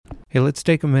Hey, let's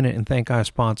take a minute and thank our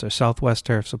sponsor, Southwest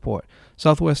Turf Support.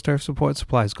 Southwest Turf Support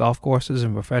supplies golf courses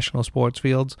and professional sports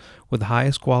fields with the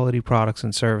highest quality products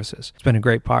and services. It's been a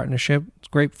great partnership. It's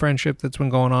a great friendship that's been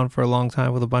going on for a long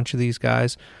time with a bunch of these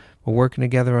guys. We're working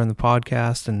together on the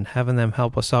podcast, and having them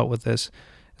help us out with this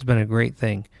has been a great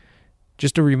thing.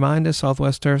 Just a reminder,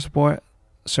 Southwest Turf Support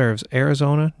serves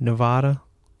Arizona, Nevada,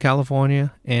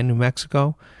 California, and New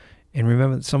Mexico. And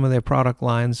remember that some of their product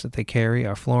lines that they carry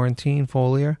are Florentine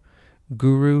Foliar,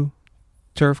 Guru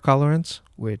Turf Colorants,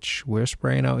 which we're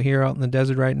spraying out here out in the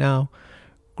desert right now,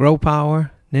 Grow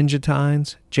Power, Ninja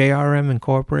Tines, JRM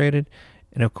Incorporated,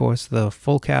 and of course the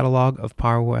full catalog of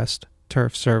Par West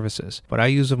Turf Services. But I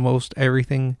use most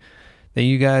everything that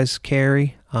you guys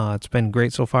carry. It's been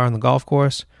great so far on the golf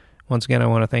course. Once again, I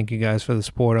want to thank you guys for the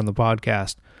support on the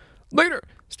podcast. Later!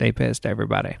 Stay pissed,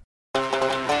 everybody.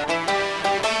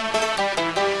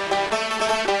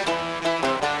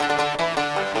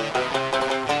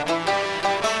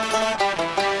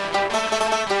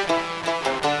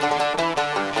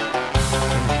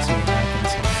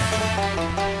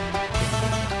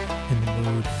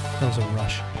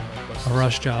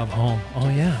 Rush job home. Oh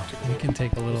yeah, we can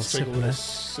take a little sip of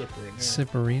this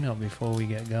Sipperino before we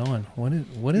get going. What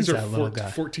is that little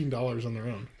guy? $14 on their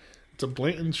own. It's a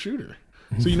Blanton shooter.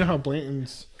 So you know how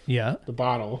Blanton's the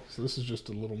bottle. So this is just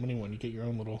a little mini one. You get your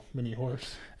own little mini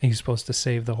horse. Are you supposed to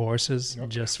save the horses?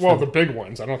 The big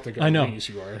ones. I don't think I know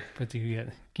you are. But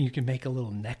you can make a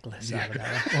little necklace out of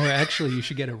that. Or actually, you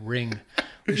should get a ring.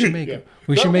 We should make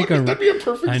that'd be a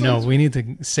perfect I know. Size. We need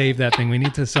to save that thing. We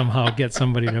need to somehow get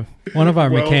somebody to. One of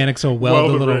our mechanics will weld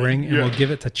a little ring, and we'll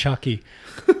give it to Chucky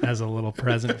as a little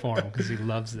present for him because he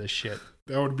loves this shit.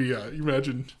 That would be. You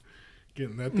imagine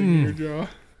getting that thing in your jaw.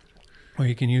 Or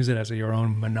you can use it as your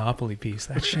own Monopoly piece.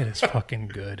 That shit is fucking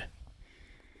good.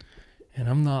 And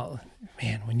I'm not,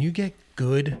 man. When you get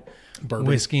good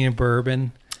whiskey and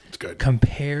bourbon. It's good.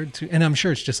 Compared to, and I'm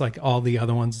sure it's just like all the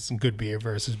other ones, it's good beer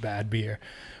versus bad beer,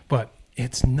 but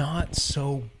it's not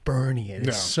so burny.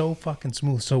 It's so fucking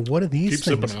smooth. So what are these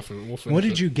things? Keep sipping off of it. We'll finish. What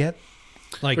did you get?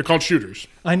 Like, they're called shooters.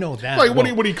 I know that. Like what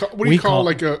do you call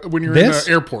like when you're in the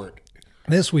airport?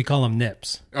 This we call them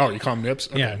nips. Oh, you call them nips?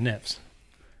 Okay. Yeah, nips.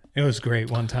 It was great.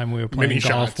 One time we were playing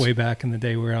golf way back in the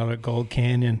day. We were out at Gold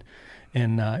Canyon,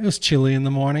 and it was chilly in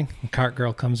the morning. And Cart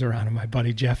Girl comes around, and my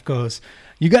buddy Jeff goes,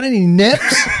 "You got any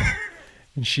nips?"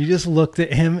 And she just looked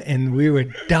at him, and we were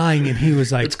dying. And he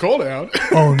was like, "It's cold out."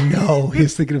 Oh no!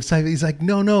 He's thinking of something. He's like,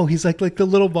 "No." He's like the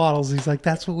little bottles. He's like,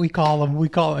 "That's what we call them.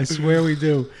 I swear we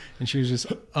do." And she was just,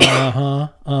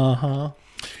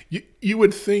 You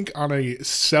would think on a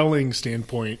selling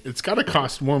standpoint, it's got to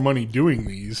cost more money doing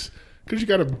these because you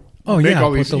got to make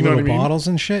all these, put the little bottles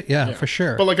and shit. Yeah, for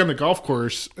sure. But like on the golf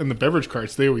course and the beverage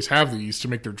carts, they always have these to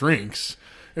make their drinks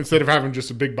instead of having just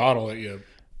a big bottle that you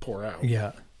pour out.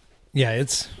 Yeah,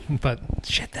 but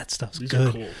shit, that stuff's these good.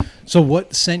 Are cool. So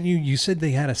what sent you? You said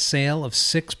they had a sale of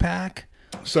 6-pack.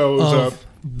 So it was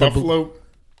Buffalo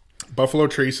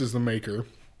Trace is the maker.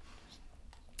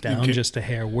 Down just a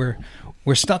hair. We're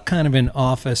stuck kind of in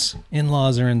office.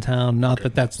 In-laws are in town. Not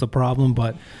that that's the problem,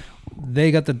 but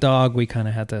they got the dog. We kind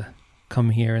of had to come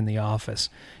here in the office,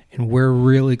 and we're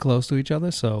really close to each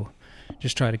other. So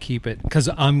just try to keep it because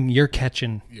you're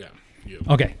catching. Yeah.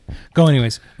 Okay. Go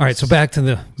anyways. All right. So back to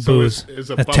the booze.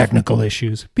 The technical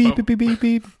issues. Beep beep beep beep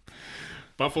beep.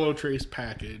 Buffalo Trace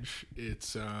package.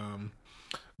 It's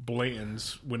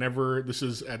Blanton's. Whenever this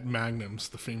is at Magnum's,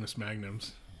 the famous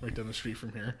Magnum's. Right down the street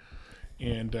from here.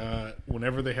 And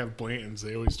whenever they have Blanton's,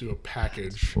 they always do a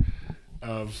package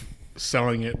of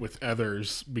selling it with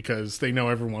others because they know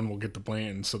everyone will get the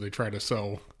Blanton's, so they try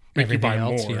to make you buy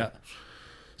more. Yeah.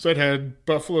 So it had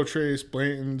Buffalo Trace,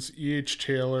 Blanton's, E.H.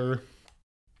 Taylor.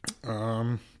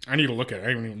 I need to look at it. I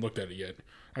haven't even looked at it yet.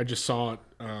 I just saw it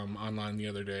online the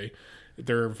other day.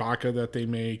 Their vodka that they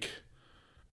make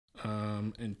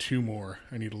and 2 more.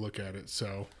 I need to look at it.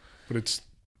 But it's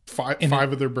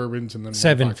five of their bourbons and then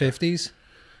 750s.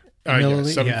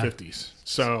 750s. Yeah.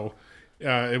 So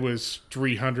it was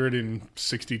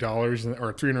 $360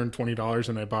 or $320,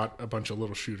 and I bought a bunch of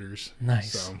little shooters.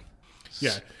 Nice. So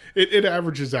yeah, it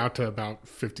averages out to about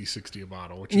 $50-$60 a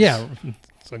bottle, which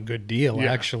it's a good deal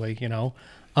actually.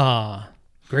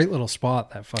 Great little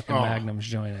spot that fucking Magnum's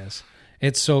joint is.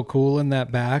 It's so cool in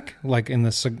that back, like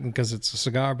because it's a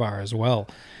cigar bar as well,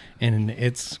 and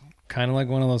it's kind of like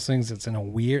one of those things that's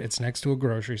it's next to a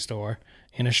grocery store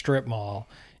in a strip mall.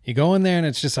 You go in there and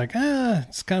it's just like,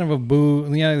 it's kind of a booze.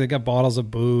 Yeah, they got bottles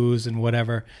of booze and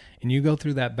whatever. And you go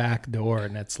through that back door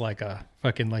and it's like a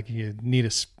fucking, like you need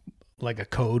a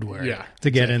code word to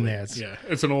get in there.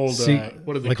 It's an old,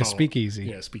 what do they like call a speakeasy.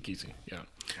 Yeah, speakeasy. Yeah.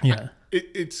 Yeah.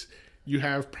 It's you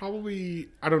have probably,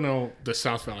 I don't know the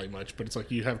South Valley much, but it's like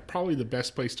you have probably the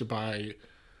best place to buy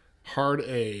hard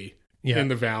A in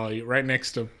the valley, right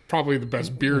next to probably the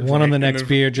best beer joint. One of the next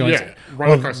beer joints. Yeah,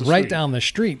 right across the street. Right down the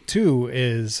street, too,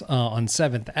 is on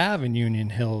 7th Ave in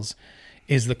Union Hills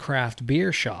is the craft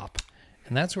beer shop.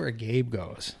 And that's where Gabe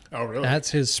goes. Oh, really? That's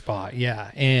his spot,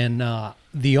 yeah. And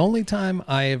the only time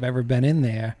I have ever been in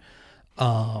there,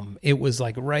 it was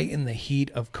like right in the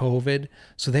heat of COVID.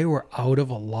 So they were out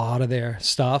of a lot of their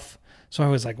stuff. So I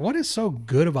was like, what is so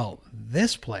good about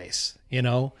this place? You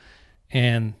know?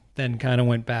 And then kind of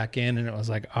went back in and it was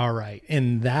like, all right.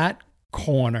 And that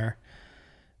corner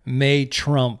may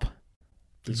trump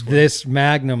this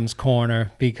Magnum's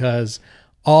corner because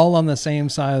all on the same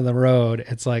side of the road,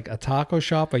 it's like a taco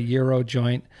shop, a Euro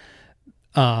joint,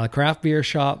 craft beer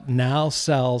shop now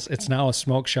sells, it's now a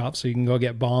smoke shop, so you can go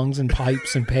get bongs and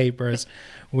pipes and papers,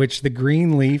 which the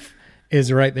Green Leaf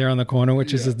is right there on the corner,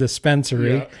 which is a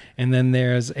dispensary. Yeah. And then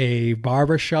there's a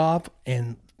barber shop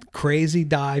and crazy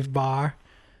dive bar,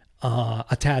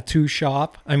 a tattoo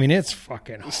shop. I mean, it's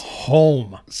fucking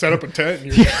home. Set up a tent.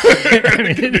 And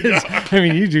I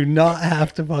mean, you do not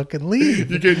have to fucking leave.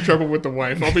 You get in trouble with the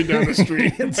wife. I'll be down the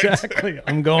street. Exactly.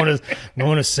 I'm going to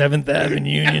 7th Ave in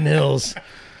Union Hills.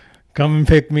 Come and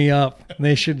pick me up.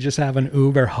 They should just have an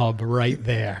Uber hub right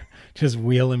there, just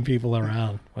wheeling people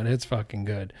around. But it's fucking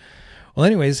good. Well,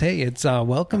 anyways, hey, it's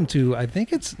welcome to, I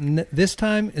think it's, this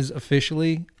time is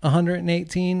officially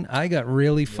 118. I got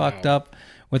really fucked up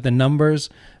with the numbers,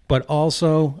 but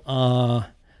also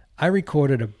I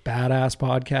recorded a badass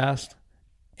podcast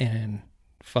and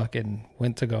fucking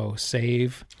went to go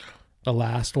save the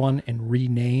last one and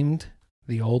renamed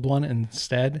the old one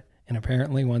instead. And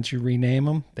apparently once you rename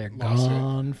them, they're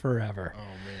gone forever. Oh,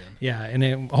 man. Yeah,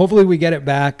 and hopefully we get it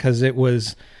back because it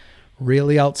was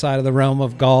really outside of the realm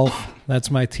of golf.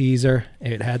 That's my teaser.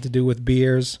 It had to do with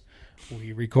beers.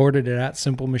 We recorded it at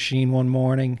Simple Machine one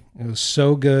morning. It was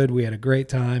so good. We had a great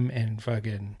time, and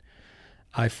fucking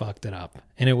I fucked it up.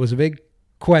 And it was a big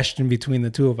question between the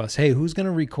two of us. Hey, who's going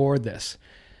to record this?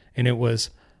 And it was,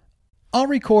 I'll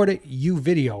record it, you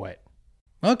video it.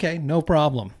 Okay, no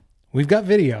problem. We've got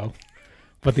video,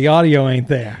 but the audio ain't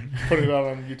there. Put it out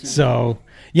on YouTube. So,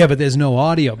 yeah, but there's no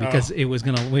audio because we were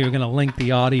gonna link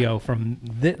the audio from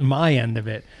my end of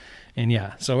it. And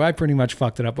yeah, so I pretty much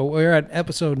fucked it up. But we're at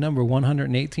episode number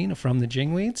 118 of From the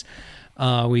Jingweeds.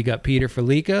 We got Peter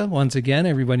Felica. Once again,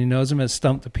 everybody knows him as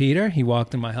Stump the Peter. He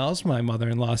walked in my house. My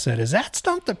mother-in-law said, "Is that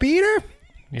Stump the Peter?"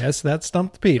 Yes, that's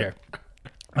Stump the Peter.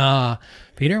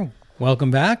 Peter,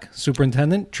 welcome back.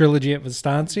 Superintendent, Trilogy at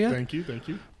Vistancia. Thank you.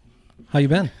 How you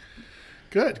been?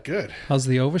 Good. How's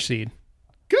the overseed?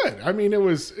 Good. I mean, it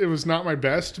was not my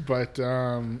best, but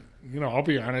I'll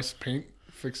be honest, paint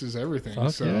fixes everything. Fuck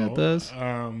so yeah, it does.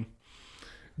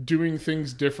 Doing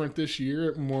things different this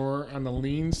year, more on the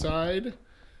lean side,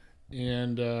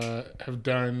 and have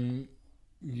done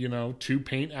 2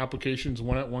 paint applications,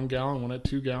 one at 1 gallon, one at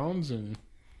 2 gallons, and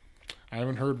I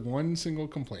haven't heard one single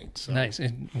complaint. So. Nice.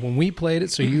 And when we played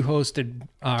it, so you hosted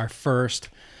our first,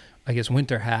 I guess,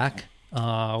 winter hack.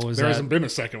 There hasn't been a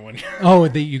second one yet. Oh,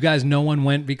 you guys, no one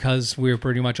went because we were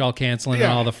pretty much all canceling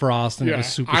all the frost and it was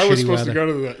super shitty weather. I was supposed to go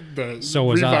to the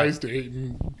revised date,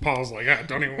 and Paul's like,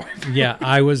 don't even wait. Yeah,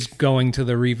 I was going to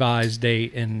the revised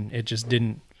date, and it just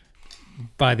didn't.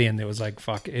 By the end, it was like,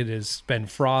 fuck, it has been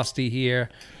frosty here.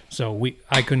 So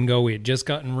I couldn't go. We had just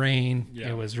gotten rain. Yeah.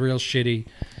 It was real shitty.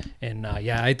 And I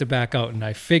had to back out, and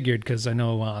I figured, because I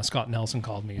know Scott Nelson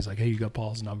called me. He's like, hey, you got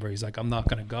Paul's number. He's like, I'm not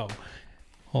going to go.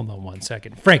 Hold on one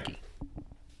second. Frankie.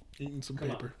 Eating some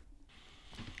paper.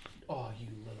 Oh, you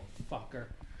little fucker.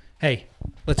 Hey,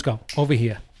 let's go. Over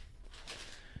here.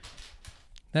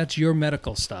 That's your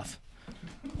medical stuff.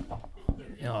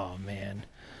 Oh, man.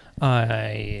 I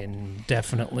am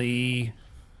definitely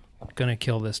going to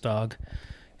kill this dog.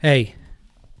 Hey,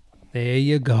 there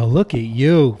you go. Look at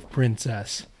you,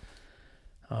 princess.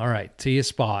 All right, to your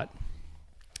spot.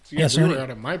 Yeah, we were out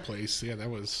at my place. Yeah, that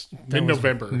was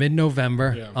mid-November.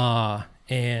 Mid-November. Yeah.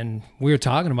 And we were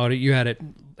talking about it. You had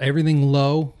everything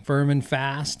low, firm and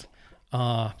fast,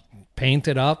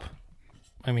 painted up.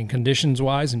 I mean,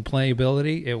 conditions-wise and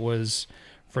playability, it was,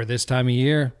 for this time of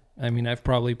year, I mean, I've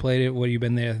probably played it. What have you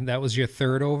been there? That was your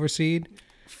third overseed?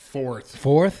 Fourth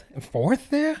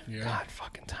there? Yeah. God,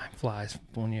 fucking time flies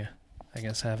when you... I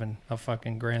guess having a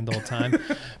fucking grand old time.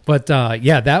 But,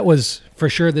 that was for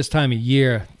sure this time of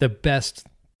year the best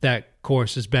that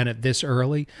course has been at this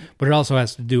early. But it also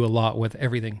has to do a lot with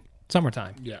everything.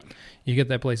 Summertime. Yeah. You get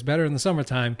that place better in the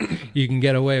summertime. You can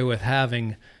get away with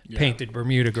having painted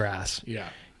Bermuda grass. Yeah.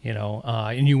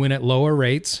 And you win at lower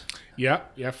rates.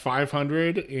 Yeah,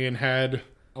 500, and had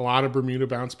a lot of Bermuda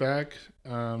bounce back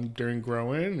during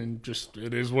growing, and just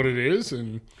it is what it is,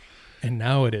 and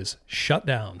now it is shut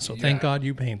down. So thank God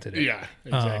you painted it. Yeah,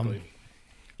 exactly.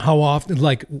 How often?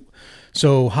 What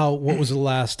was the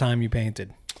last time you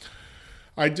painted?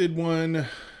 I did one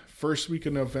first week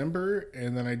of November,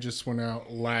 and then I just went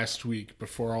out last week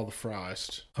before all the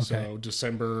frost. Okay. So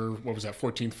December, what was that,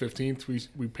 14th, 15th,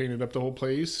 we painted up the whole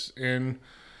place, and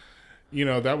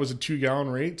that was a 2-gallon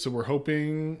rate. So we're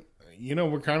hoping,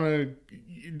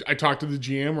 I talked to the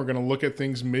GM. We're going to look at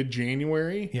things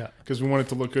mid-January. Yeah. Because we want it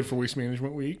to look good for Waste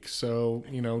Management Week. So,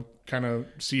 kind of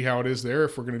see how it is there.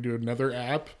 If we're going to do another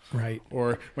app. Right.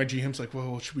 Or my GM's like,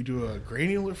 well, should we do a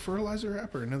granular fertilizer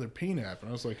app or another paint app? And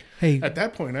I was like, hey, at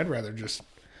that point, I'd rather just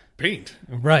paint.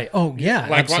 Right. Oh, yeah,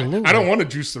 absolutely. I don't want to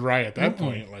juice the rye at that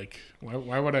point. Like,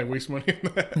 why would I waste money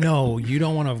on that? No, you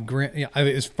don't want to.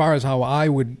 As far as how I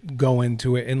would go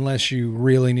into it, unless you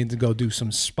really need to go do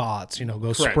some spots, go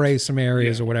Correct. Spray some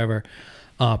areas or whatever.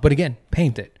 But again,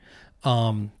 paint it.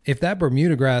 If that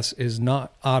Bermuda grass is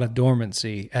not out of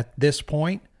dormancy at this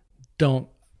point,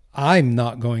 I'm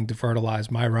not going to fertilize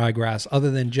my ryegrass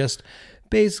other than just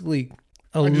basically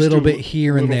a little bit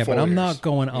here and there, but I'm not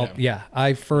going up. Yeah,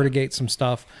 I fertigate some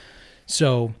stuff.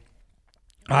 So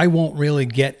I won't really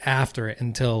get after it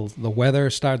until the weather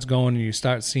starts going and you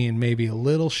start seeing maybe a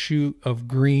little shoot of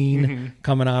green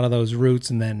coming out of those roots.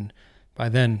 And then by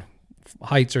then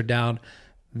heights are down.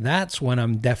 That's when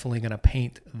I'm definitely going to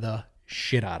paint the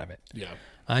shit out of it. Yeah.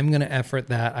 I'm going to effort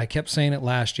that. I kept saying it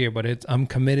last year, but I'm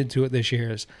committed to it this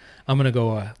year. I'm going to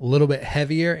go a little bit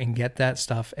heavier and get that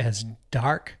stuff as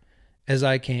dark as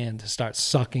I can to start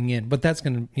sucking in. But that's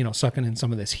going to, sucking in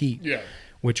some of this heat. Yeah.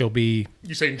 Which will be...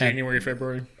 You saying January,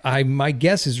 February? My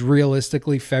guess is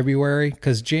realistically February,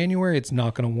 because January, it's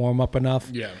not going to warm up enough.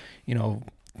 Yeah.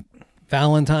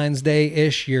 Valentine's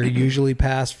Day-ish, you're usually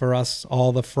past for us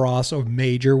all the frosts or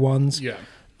major ones. Yeah.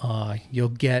 You'll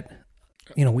get...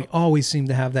 we always seem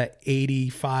to have that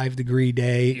 85-degree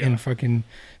day in fucking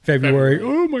February.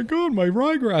 Oh, my God, my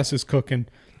ryegrass is cooking.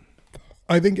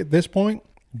 I think at this point,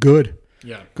 good.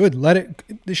 Yeah. Good.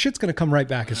 The shit's going to come right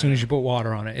back as soon as you put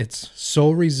water on it. It's so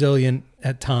resilient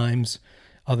at times,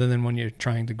 other than when you're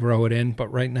trying to grow it in. But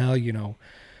right now,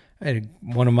 I had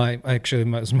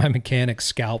my mechanic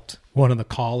scalped one of the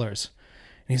collars.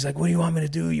 And he's like, what do you want me to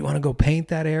do? You want to go paint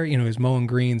that area? He was mowing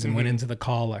greens and went into the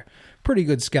collar. Pretty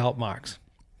good scalp marks.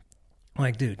 I'm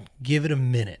like, dude, give it a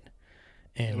minute.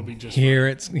 And it'll be just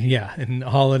and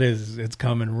all it is it's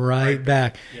coming right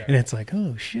back. Yeah. And it's like,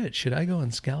 oh shit, should I go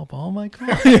and scalp all my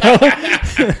collars?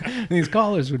 These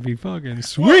collars would be fucking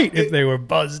sweet if they were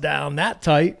buzzed down that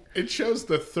tight. It shows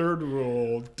the third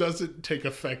rule doesn't take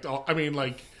effect.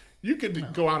 You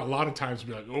could go out a lot of times and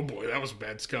be like, oh boy, that was a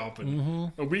bad scalp.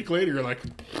 And a week later, you're like,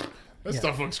 that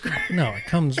stuff looks great. No, it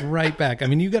comes right back.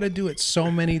 You got to do it so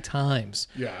many times.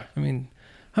 Yeah.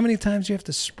 How many times do you have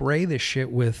to spray this shit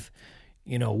with,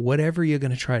 whatever you're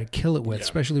going to try to kill it with,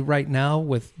 especially right now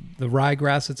with the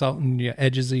ryegrass that's out in the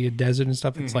edges of your desert and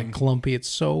stuff. It's like clumpy. It's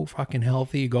so fucking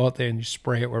healthy. You go out there and you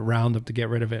spray it with Roundup to get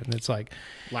rid of it. And it's like...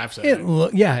 Laughs at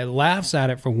it. Yeah, it laughs at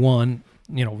it for one.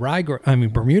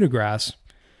 Bermuda grass...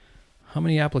 How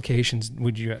many applications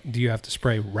do you have to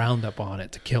spray Roundup on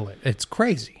it to kill it? It's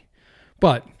crazy.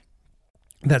 But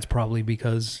that's probably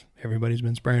because everybody's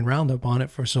been spraying Roundup on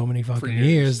it for so many fucking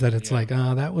years that it's like,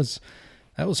 that was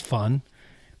fun.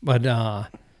 But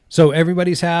so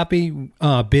everybody's happy,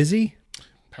 busy?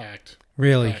 Packed.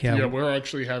 Really? Packed. Yeah, we're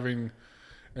actually having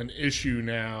an issue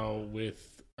now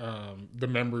with the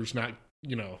members not,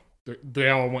 they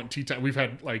all want tea time. We've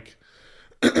had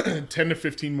 10 to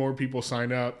 15 more people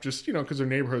sign up just, because their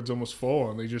neighborhood's almost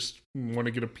full and they just want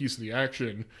to get a piece of the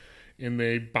action, and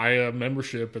they buy a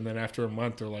membership and then after a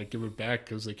month they're like, give it back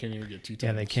because they can't even get tea times.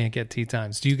 Yeah, they can't get tea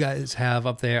times. Do you guys have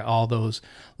up there all those,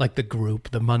 the group,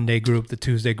 the Monday group, the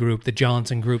Tuesday group, the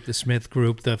Johnson group, the Smith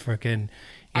group, the freaking,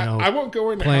 I won't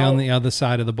go in play on the other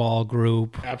side of the ball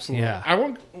group. Absolutely. Yeah. I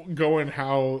won't go in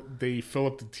how they fill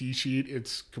up the tea sheet.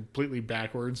 It's completely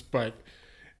backwards, but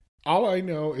all I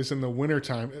know is in the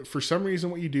wintertime, for some reason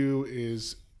what you do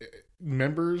is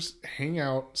members hang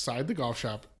outside the golf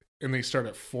shop and they start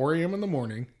at 4 a.m. in the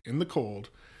morning in the cold,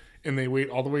 and they wait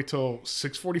all the way till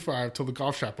 6:45 till the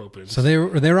golf shop opens. So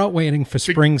they're out waiting for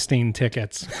Springsteen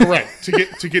tickets. Correct.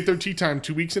 to get their tea time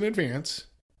 2 weeks in advance.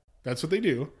 That's what they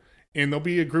do. And there'll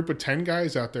be a group of 10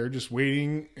 guys out there just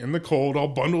waiting in the cold, all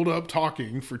bundled up,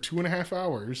 talking for 2.5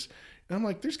 hours. And I'm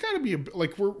like, there's got to be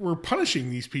we're punishing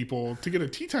these people to get a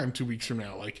tea time 2 weeks from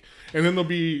now. And then there'll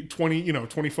be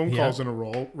 20 phone calls in a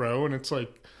row. And it's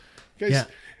like, guys,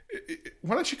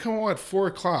 why don't you come on at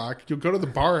 4:00? You'll go to the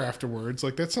bar afterwards.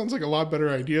 Like, that sounds like a lot better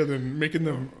idea than making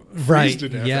them freeze to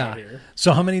death out here.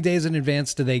 So how many days in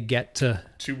advance do they get to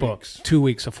 2 book? weeks. 2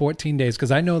 weeks, so 14 days.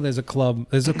 Because I know there's a club,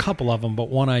 there's a couple of them, but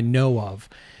one I know of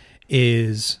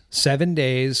is 7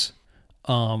 days.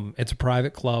 It's a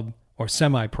private club or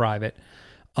semi-private.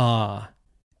 And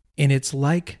it's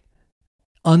like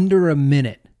under a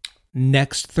minute.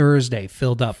 Next Thursday,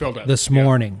 filled up this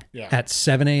morning at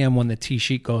 7 a.m. when the tee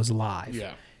sheet goes live.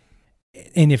 Yeah.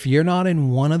 And if you're not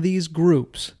in one of these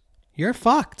groups, you're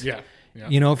fucked. Yeah.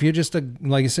 You know, if you're just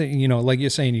like you say, like you're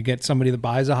saying, you get somebody that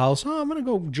buys a house. Oh, I'm going to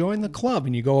go join the club,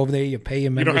 and you go over there, you pay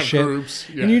your membership, you don't have groups.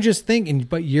 Yeah. and you just think,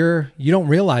 but you don't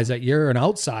realize that you're an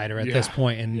outsider at this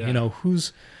point, and you know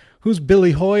who's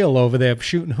Billy Hoyle over there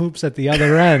shooting hoops at the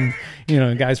other end.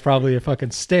 The guy's probably a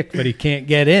fucking stick, but he can't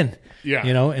get in. Yeah.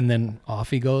 And then off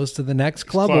he goes to the next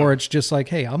club, or it's just like,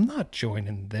 hey, I'm not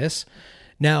joining this.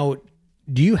 Now,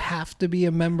 do you have to be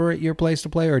a member at your place to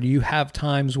play, or do you have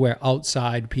times where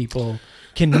outside people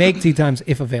can make tee times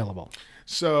if available?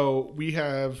 So we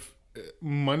have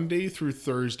Monday through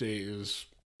Thursday is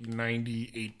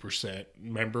 98%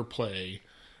 member play.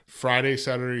 Friday,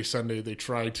 Saturday, Sunday, they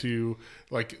try to,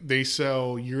 they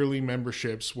sell yearly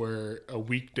memberships where a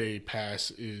weekday pass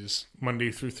is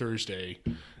Monday through Thursday.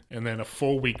 And then a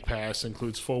full week pass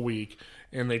includes full week.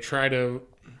 And they try to,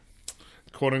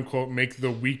 quote unquote, make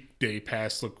the weekday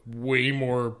pass look way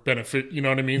more benefit. You know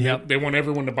what I mean? Yep. They want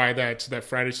everyone to buy that. So that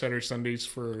Friday, Saturday, Sundays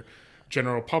for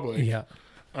general public. Yeah.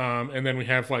 And then we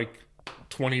have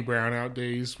 20 brownout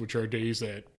days, which are days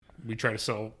that we try to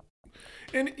sell.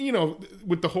 And,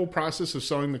 with the whole process of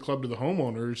selling the club to the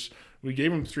homeowners, we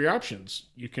gave them 3 options.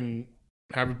 You can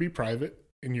have it be private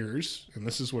and yours, and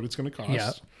this is what it's going to cost.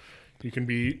 Yeah. You can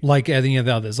be like any of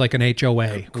the others, like an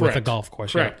HOA with a golf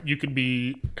course. Correct. Yeah. You could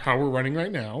be how we're running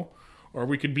right now, or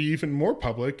we could be even more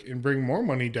public and bring more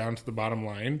money down to the bottom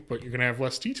line, but you're going to have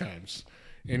less tee times.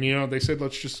 And, they said,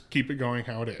 let's just keep it going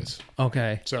how it is.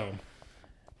 Okay. So.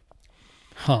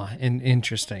 And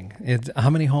interesting.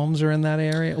 How many homes are in that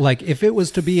area? Like, if it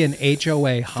was to be an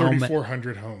HOA, how many?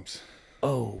 3,400 homes.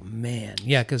 Oh, man.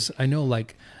 Yeah, because I know,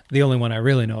 the only one I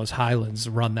really know is Highlands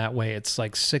run that way. It's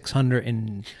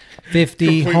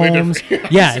 650 homes.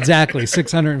 Yeah, exactly.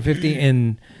 650.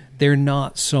 And they're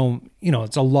not so,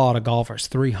 it's a lot of golfers,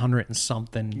 300 and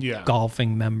something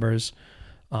golfing members.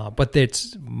 But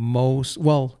it's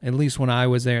at least when I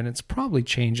was there, and it's probably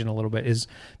changing a little bit, is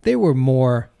they were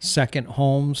more second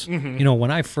homes. Mm-hmm. When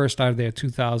I first started there,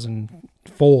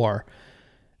 2004,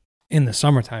 in the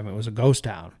summertime, it was a ghost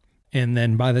town. And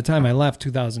then by the time I left,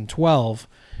 2012,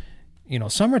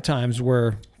 summer times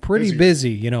were pretty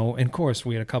busy, and of course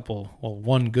we had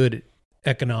one good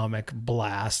economic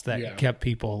blast that kept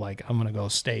people like, I'm going to go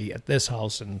stay at this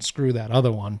house and screw that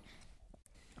other one.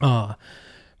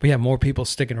 But yeah, more people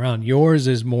sticking around. Yours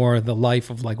is more the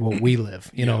life of what we live.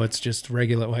 It's just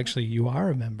regular. Well, actually, you are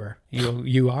a member.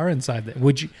 You are inside that.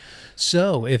 Would you?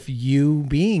 So, if you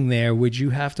being there, would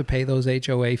you have to pay those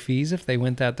HOA fees if they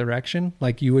went that direction?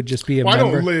 You would just be a member.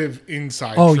 I don't live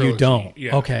inside. Oh, Trilogy. You don't.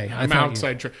 Yeah. Okay, I'm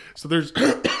outside. So there's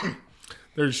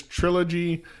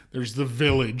Trilogy. There's the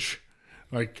Village,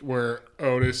 where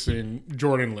Otis and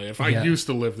Jordan live. I used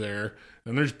to live there.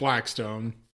 And there's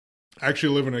Blackstone. I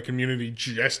actually live in a community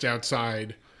just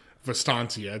outside of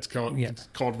Estancia. It's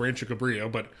called Rancho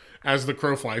Cabrillo, but as the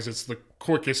crow flies, it's the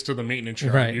quickest to the maintenance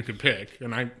yard you could pick.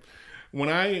 And when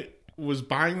I was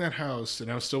buying that house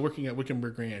and I was still working at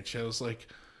Wickenburg Ranch, I was like,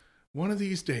 one of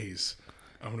these days,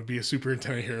 I'm going to be a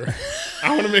superintendent here. I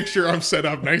want to make sure I'm set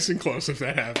up nice and close if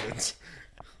that happens.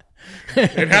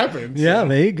 It happened. Yeah, so.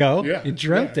 There you go. Yeah, you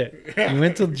dreamt it. Yeah. You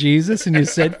went to Jesus and you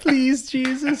said, please,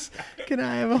 Jesus, can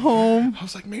I have a home? I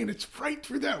was like, man, it's right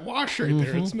through that wash right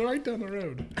there. It's right down the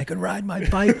road. I could ride my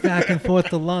bike back and forth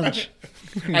to lunch.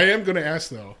 I am going to ask,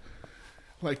 though,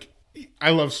 I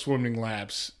love swimming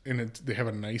laps, and they have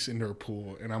a nice indoor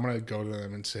pool, and I'm going to go to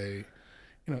them and say,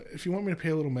 if you want me to pay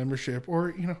a little membership,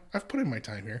 or, I've put in my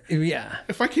time here. Yeah.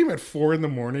 If I came at 4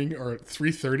 a.m. or at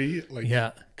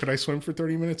 3:30, could I swim for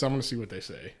 30 minutes? I'm going to see what they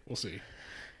say. We'll see.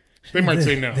 They might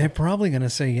say no. They're probably going to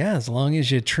say, yeah, as long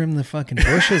as you trim the fucking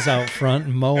bushes out front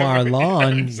and mow our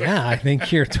lawn. Exactly. Yeah, I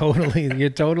think you're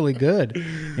totally good.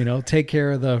 Take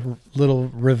care of the little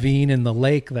ravine in the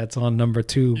lake that's on number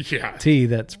 2 T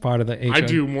that's part of the HO. I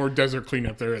do more desert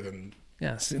cleanup there than...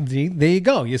 Yes, there you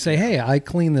go. You say, hey, I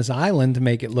clean this island to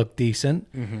make it look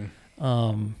decent.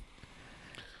 Mm-hmm.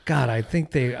 God,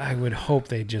 I would hope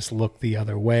they just look the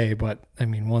other way. But,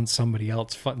 once somebody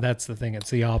else, that's the thing. It's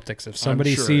the optics. If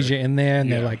somebody sees you in there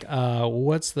and they're like,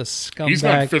 what's the scumbag? He's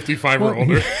not 55 or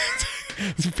older.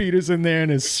 Peter's in there in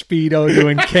his Speedo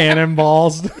doing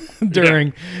cannonballs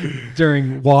during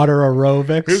water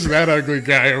aerobics. Who's that ugly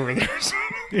guy over there?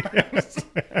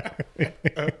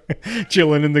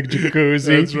 Chilling in the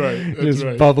jacuzzi. That's right.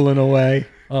 Just bubbling away.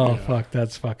 Oh, fuck.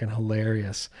 That's fucking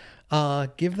hilarious.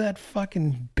 Give that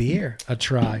fucking beer a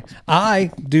try.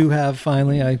 I do have,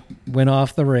 finally, I went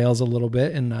off the rails a little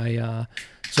bit, and I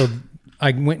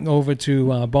went over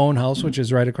to Bone House, which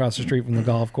is right across the street from the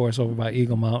golf course over by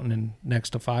Eagle Mountain and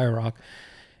next to Fire Rock.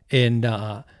 And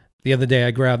the other day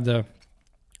I grabbed the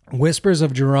Whispers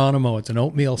of Geronimo. It's an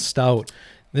oatmeal stout.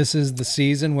 This is the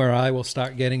season where I will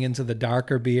start getting into the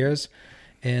darker beers.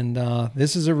 And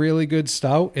this is a really good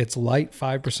stout. It's light,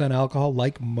 5% alcohol,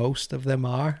 like most of them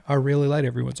are really light.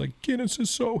 Everyone's like, Guinness is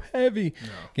so heavy. No.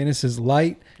 Guinness is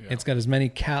light. Yeah. It's got as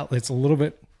many it's a little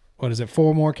bit,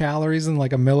 4 more calories than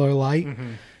like a Miller Lite.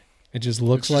 Mm-hmm. It just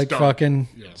looks like fucking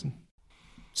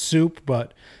soup,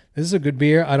 but this is a good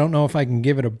beer. I don't know if I can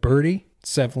give it a birdie.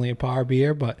 It's definitely a par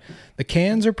beer, but the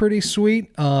cans are pretty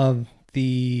sweet.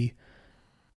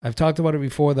 I've talked about it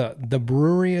before. The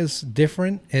brewery is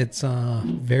different. It's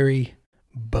very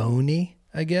bony,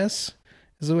 I guess,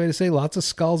 is the way to say. Lots of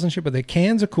skulls and shit, but the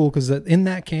cans are cool because in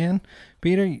that can,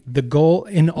 Peter, the goal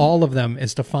in all of them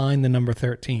is to find the number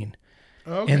 13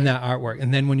 in that artwork.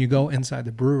 And then when you go inside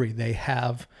the brewery, they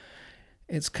have,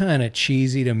 it's kind of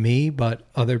cheesy to me, but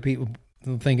other people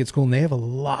think it's cool. And they have a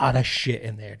lot of shit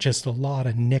in there, just a lot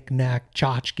of knick-knack,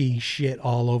 tchotchke shit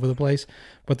all over the place.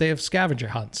 But they have scavenger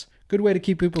hunts. Good way to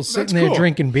keep people sitting there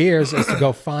drinking beers is to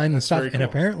go find the stuff. And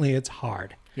apparently it's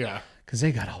hard. Yeah. Because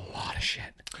they got a lot of shit.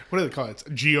 What do they call it? It's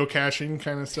geocaching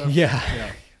kind of stuff?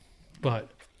 Yeah.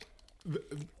 But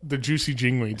the juicy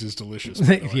jingweeds is delicious.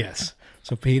 Yes.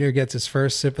 So Peter gets his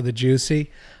first sip of the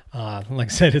juicy. Like I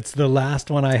said, it's the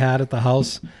last one I had at the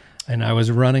house. And I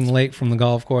was running late from the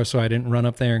golf course, so I didn't run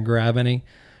up there and grab any.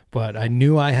 But I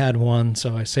knew I had one,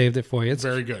 so I saved it for you. It's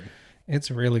very good. It's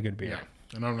a really good beer. Yeah.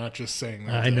 And I'm not just saying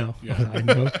that. I know. Yeah. I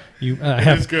know.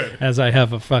 It's good. As I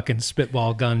have a fucking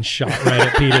spitball gun shot right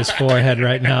at Peter's forehead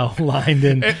right now, lined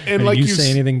in. And like you say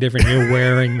anything different, you're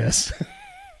wearing this.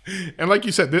 And like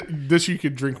you said, this you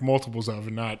could drink multiples of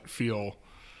and not feel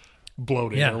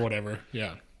bloated or whatever.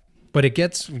 Yeah. But it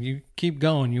gets, you keep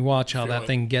going, you watch how that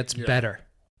thing gets better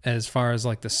as far as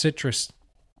like the citrus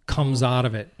comes out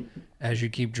of it as you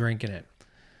keep drinking it.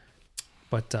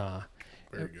 But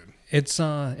very good. It's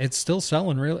still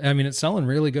selling really. I mean, it's selling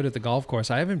really good at the golf course.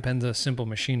 I haven't been to Simple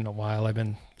Machine in a while.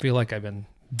 Feel like I've been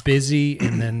busy,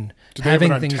 and then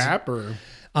having things. Tap or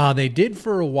they did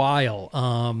for a while.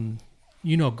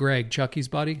 You know, Greg, Chucky's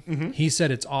buddy. Mm-hmm. He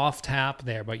said it's off tap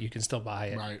there, but you can still buy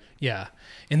it. Right. Yeah,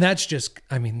 and that's just.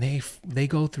 I mean, they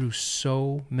go through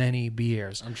so many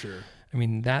beers. I'm sure. I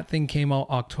mean, that thing came out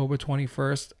October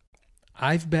 21st.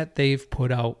 I've bet they've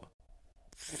put out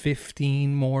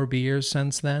 15 more beers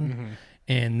since then. Mm-hmm.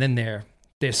 And then their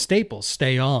staples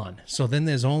stay on. So then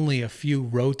there's only a few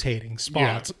rotating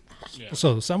spots. Yeah.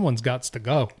 So someone's got to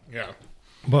go. Yeah.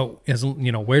 But as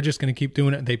you know, we're just going to keep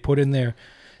doing it. They put in there,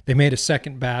 they made a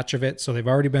second batch of it. So they've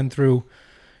already been through,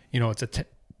 it's a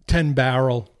 10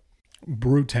 barrel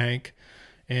brew tank,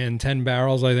 and 10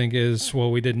 barrels, I think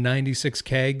we did 96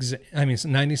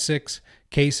 96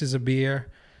 cases of beer.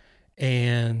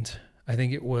 And I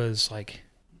think it was like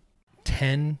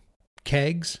 10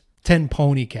 kegs, 10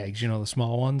 pony kegs, the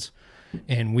small ones.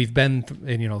 And we've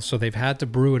been, so they've had to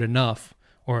brew it enough,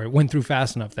 or it went through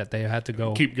fast enough that they had to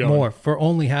go keep going more for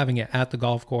only having it at the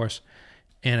golf course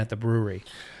and at the brewery.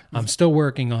 I'm still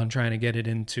working on trying to get it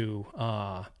into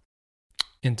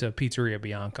Pizzeria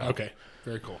Bianca. Okay.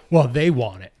 Very cool. Well, they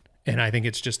want it. And I think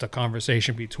it's just a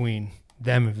conversation between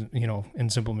them,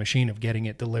 in Simple Machine of getting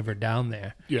it delivered down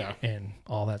there. Yeah. And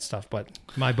all that stuff. But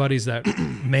my buddies that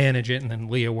manage it, and then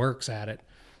Leah works at it.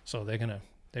 So they're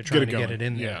trying to get it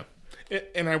in there. Yeah.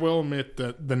 And I will admit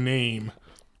that the name,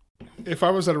 if I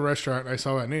was at a restaurant and I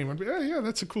saw that name, I'd be, oh, yeah,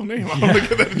 that's a cool name. I'm going to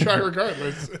give that a try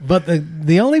regardless. But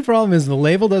the only problem is the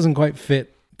label doesn't quite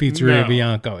fit Pizzeria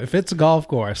Bianco. If it's a golf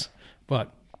course,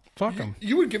 but fuck them.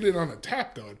 You would get it on a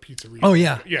tap, though, at Pizzeria. Oh,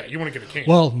 yeah. Yeah, you want to get a can.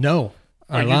 Well, no.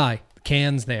 I lie.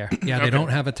 Cans there. Yeah, they don't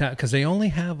have a tap because they only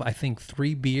have, I think,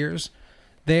 3 beers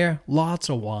there. Lots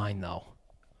of wine, though.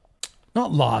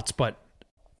 Not lots, but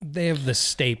they have the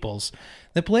staples.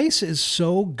 The place is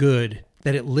so good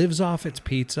that it lives off its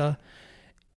pizza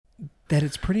that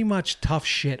it's pretty much tough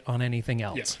shit on anything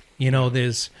else. Yeah.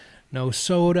 There's no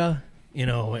soda.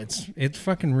 It's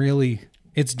fucking really,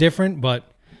 it's different,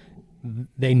 but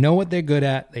They know what they're good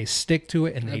at. They stick to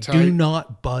it, and they do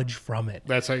not budge from it.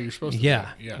 That's how you're supposed to.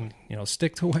 Yeah. do it. Yeah. You know,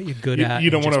 stick to what you're good at. You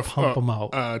don't want to pump them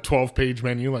out. 12-page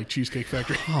menu like Cheesecake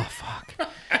Factory. Oh fuck!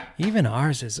 Even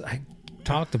ours is. I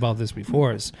talked about this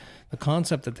before. Is the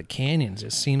concept at the Canyons?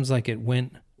 It seems like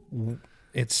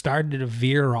it started to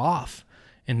veer off,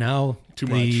 and now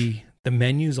the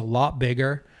menu's a lot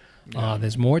bigger. Yeah.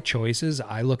 There's more choices.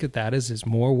 I look at that as there's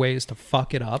more ways to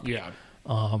fuck it up. Yeah.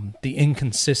 The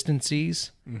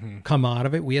inconsistencies come out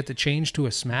of it. We had to change to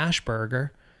a smash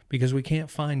burger because we can't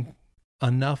find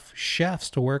enough chefs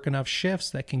to work enough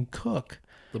shifts that can cook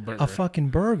a fucking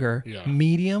burger,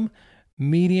 medium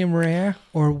rare,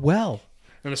 or well.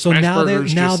 So now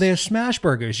they're smash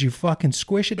burgers. You fucking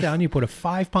squish it down. You put a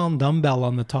 5-pound dumbbell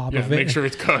on the top of it. Make sure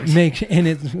it's cooked. And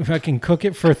it fucking cook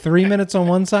it for 3 minutes on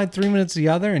one side, 3 minutes the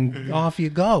other, and off you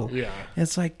go. Yeah,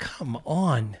 it's like, come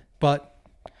on. But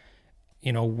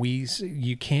you know,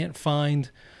 you can't find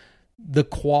the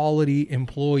quality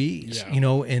employees. You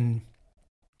know, and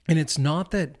it's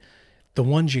not that the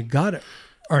ones you got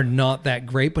are not that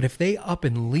great, but if they up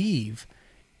and leave,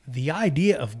 the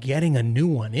idea of getting a new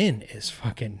one in is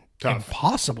fucking tough.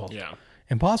 Impossible. Yeah.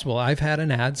 Impossible. I've had an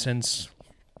ad since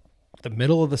the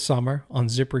middle of the summer on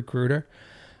ZipRecruiter.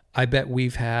 I bet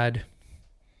we've had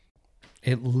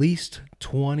at least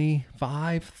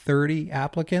 25, 30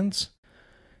 applicants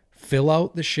fill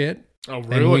out the shit. Oh,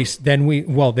 really?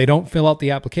 They don't fill out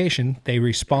the application. They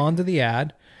respond to the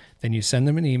ad. Then you send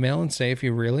them an email and say, if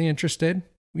you're really interested,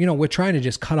 you know, we're trying to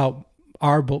just cut out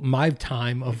my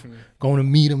time of going to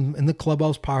meet them in the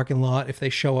clubhouse parking lot. If they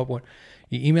show up,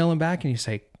 you email them back and you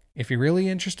say, if you're really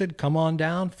interested, come on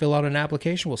down, fill out an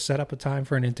application. We'll set up a time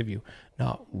for an interview.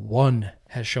 Not one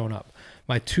has shown up.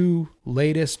 My 2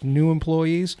 latest new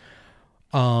employees,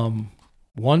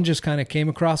 one just kind of came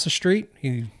across the street.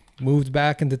 He moved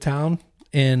back into town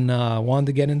and wanted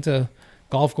to get into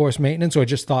golf course maintenance, or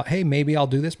just thought, hey, maybe I'll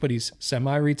do this, but he's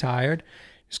semi-retired.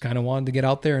 Just kind of wanted to get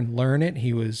out there and learn it.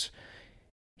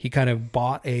 He kind of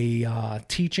bought a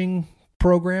teaching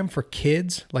program for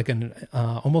kids, like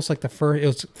almost like it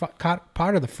was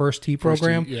part of the First Tee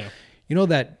program. Yeah. You know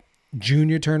that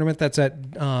junior tournament that's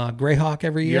at Greyhawk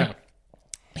every year?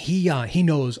 Yeah. He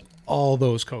knows all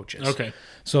those coaches. Okay.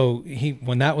 So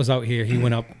when that was out here, he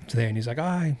went up to there and he's like,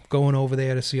 I'm going over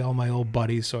there to see all my old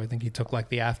buddies. So I think he took like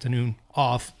the afternoon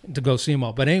off to go see them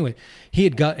all. But anyway, he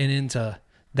had gotten into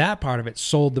that part of it,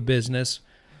 sold the business,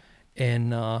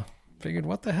 and figured,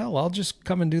 what the hell, I'll just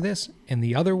come and do this. And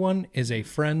the other one is a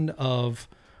friend of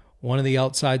one of the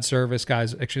outside service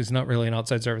guys. Actually, he's not really an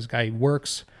outside service guy. He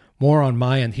works more on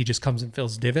my end. He just comes and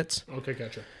fills divots. Okay,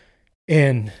 gotcha.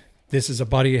 And this is a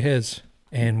buddy of his.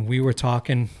 And we were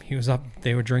talking, he was up,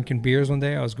 they were drinking beers one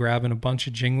day. I was grabbing a bunch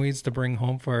of jingweeds to bring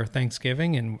home for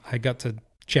Thanksgiving. And I got to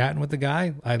chatting with the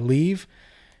guy. I leave,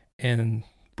 and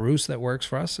Bruce that works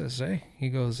for us says, hey, he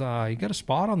goes, you got a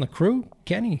spot on the crew?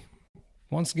 Kenny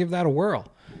wants to give that a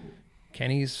whirl.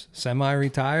 Kenny's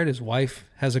semi-retired. His wife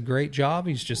has a great job.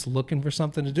 He's just looking for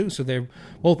something to do. So they're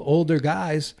both older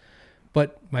guys.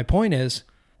 But my point is,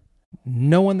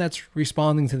 no one that's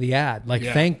responding to the ad.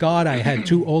 Thank God I had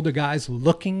 2 older guys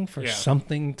looking for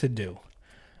something to do.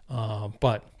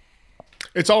 But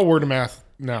it's all word of mouth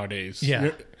nowadays.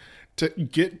 Yeah. To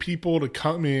get people to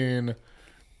come in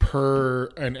per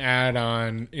an ad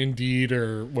on Indeed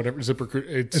or whatever, ZipRecruiter.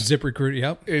 It's ZipRecruiter,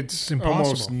 yep. It's impossible.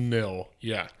 Almost nil.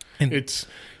 Yeah. And it's,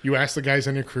 you ask the guys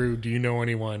on your crew, do you know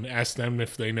anyone? Ask them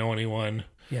if they know anyone.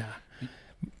 Yeah.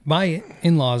 My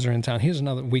in-laws are in town. Here's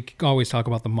another, we always talk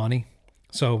about the money.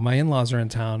 So my in-laws are in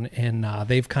town, and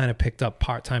they've kind of picked up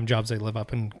part-time jobs. They live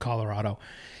up in Colorado.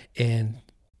 And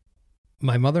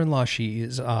my mother-in-law, she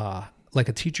is like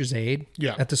a teacher's aide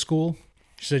at the school.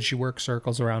 She said she works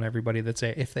circles around everybody that's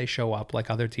if they show up, like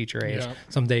other teacher aides. Yeah.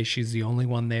 Some days she's the only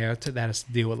one there that has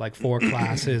to deal with like 4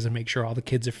 classes and make sure all the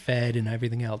kids are fed and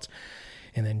everything else.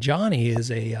 And then Johnny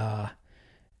is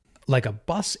like a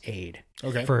bus aide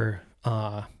for...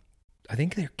 I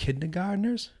think they're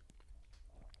kindergartners.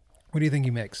 What do you think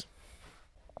he makes?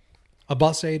 A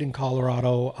bus aide in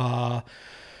Colorado,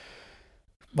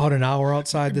 about an hour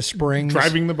outside the Springs.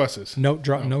 Driving the buses. No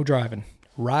driving.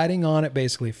 Riding on it,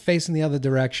 basically, facing the other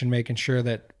direction, making sure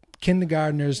that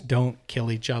kindergartners don't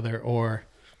kill each other or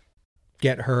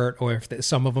get hurt, or if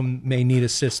some of them may need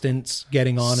assistance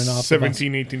getting on and off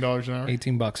 $17, $18 an hour?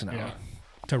 $18 an hour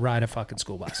to ride a fucking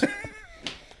school bus.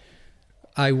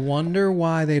 I wonder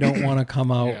why they don't want to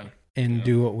come out and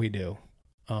do what we do.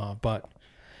 But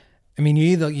I mean,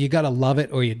 you got to love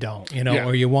it or you don't,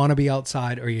 or you want to be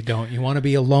outside or you don't. You want to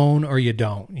be alone or you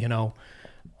don't,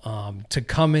 to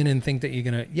come in and think that you're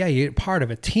going to, you're part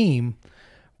of a team,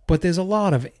 But there's a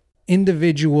lot of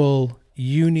individual,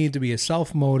 you need to be a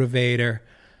self-motivator.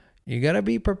 You got to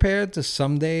be prepared to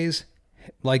some days,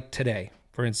 like today,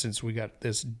 for instance, we got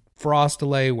this frost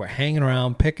delay. We're hanging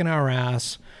around, picking our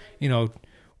ass,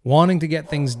 wanting to get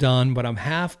things done, but I'm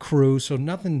half crew, so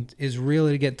nothing is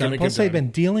really to get done. Plus, they've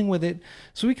been dealing with it.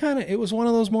 So it was one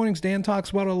of those mornings Dan talks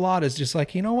about it a lot. It's just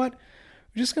like, you know what?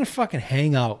 We're just going to fucking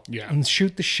hang out and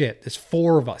shoot the shit. There's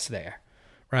 4 of us there,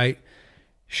 right?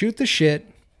 Shoot the shit,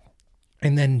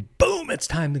 and then boom, it's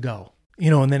time to go.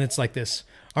 And then it's like this,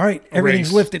 all right,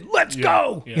 everything's lifted. Let's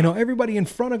go. Yeah. Everybody in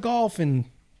front of golf, and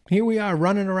here we are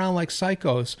running around like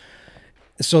psychos.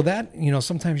 So that,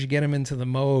 sometimes you get them into the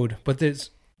mode, but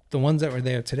there's the ones that were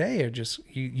there today are just,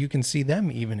 you can see them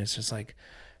even. It's just like,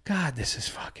 God, this is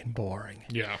fucking boring.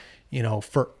 Yeah.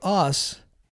 For us,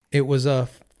 it was a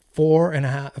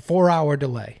 4-hour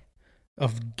delay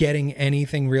of getting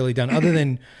anything really done other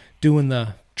than doing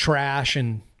the trash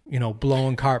and,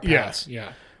 blowing cart paths.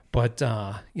 Yeah. But,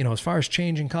 as far as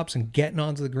changing cups and getting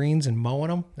onto the greens and mowing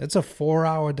them, it's a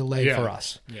 4-hour delay for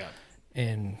us. Yeah.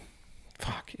 And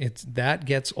fuck, that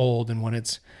gets old. And when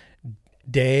it's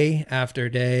day after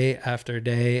day after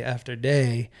day after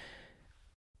day,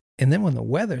 and then when the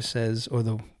weather says, or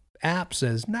the app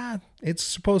says, nah, it's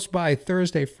supposed by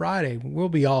Thursday, Friday, we'll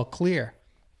be all clear.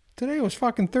 Today was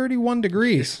fucking 31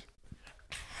 degrees.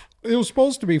 It was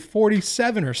supposed to be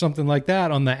 47 or something like that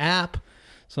on the app.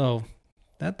 So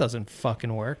that doesn't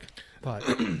fucking work. But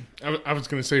I was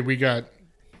going to say, we've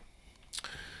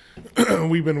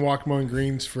been walk mowing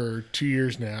greens for 2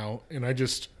 years now, and I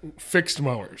just fixed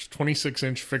mowers,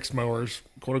 26-inch fixed mowers,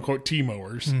 quote-unquote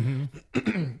T-mowers.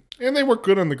 Mm-hmm. And they work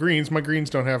good on the greens. My greens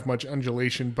don't have much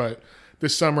undulation, but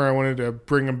this summer I wanted to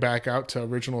bring them back out to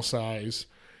original size,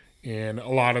 and a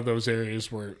lot of those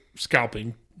areas were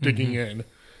scalping, digging in.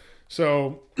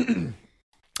 So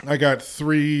I got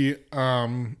 3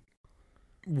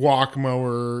 walk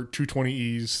mower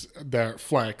 220Es that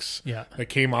flex that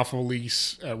came off of a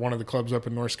lease at one of the clubs up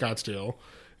in North Scottsdale,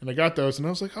 and I got those, and I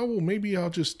was like, oh well, maybe I'll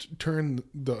just turn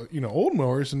the old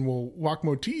mowers and we'll walk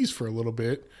mow tees for a little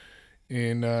bit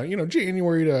in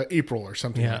January to April or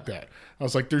something like that. I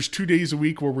was like, there's 2 days a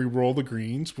week where we roll the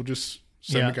greens, we'll just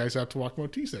send the guys out to walk mow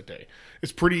tees that day.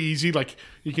 It's pretty easy. Like,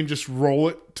 you can just roll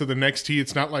it to the next tee.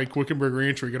 It's not like Wickenburg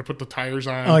Ranch where you got to put the tires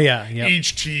on. Oh, yeah.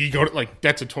 Each tee,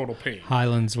 that's a total pain.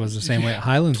 Highlands was the same way.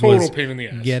 Highlands total was pain in the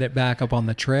ass. Get it back up on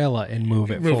the trailer and move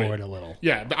it forward a little.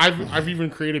 Yeah, I've even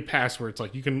created paths where it's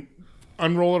like you can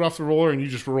unroll it off the roller and you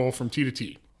just roll from tee to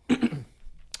tee.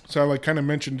 So I kind of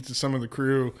mentioned it to some of the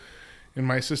crew, and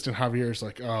my assistant Javier is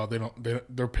like, oh,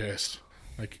 they're pissed.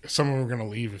 Like, some of them are going to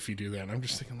leave if you do that. And I'm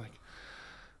just thinking, like,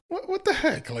 what the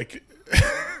heck? Like,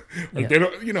 they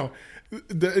don't,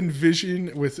 the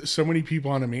envision with so many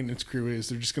people on a maintenance crew is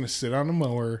they're just going to sit on a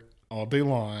mower all day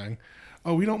long.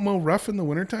 Oh, we don't mow rough in the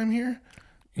wintertime here?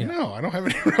 Yeah. No, I don't have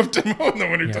any rough to mow in the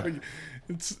wintertime.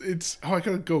 Yeah. It's I got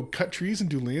to go cut trees and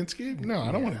do landscape? No,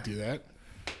 I don't want to do that.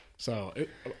 So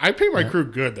I pay my crew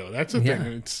good, though. That's the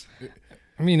thing.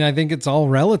 I think it's all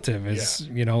relative.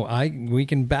 We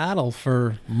can battle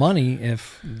for money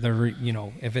if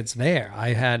it's there.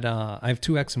 I have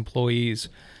 2 ex-employees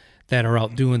that are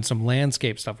out doing some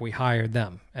landscape stuff. We hired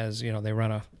them as, they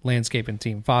run a landscaping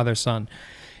team, father, son.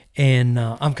 And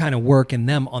I'm kind of working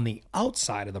them on the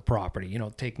outside of the property,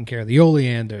 taking care of the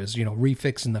oleanders,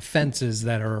 refixing the fences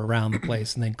that are around the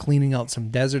place, and then cleaning out some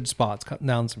desert spots, cutting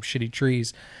down some shitty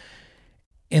trees.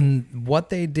 And what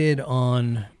they did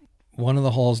on one of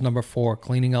the holes, number 4,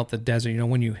 cleaning out the desert.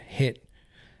 When you hit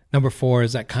number 4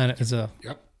 is a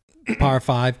par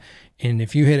 5, and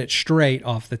if you hit it straight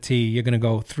off the tee, you're going to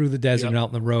go through the desert and out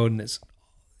in the road, and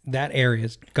that area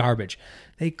is garbage.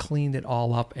 They cleaned it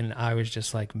all up, and I was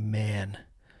just like, man,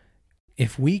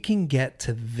 if we can get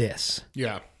to this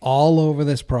all over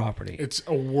this property, it's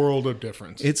a world of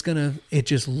difference. It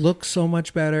just looks so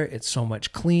much better. It's so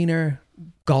much cleaner.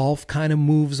 Golf kind of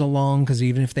moves along because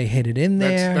even if they hit it in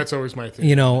there, that's always my thing.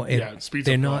 It speeds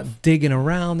they're not golf. Digging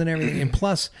around and everything. And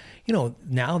plus,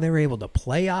 now they're able to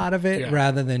play out of it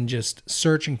rather than just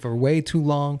searching for way too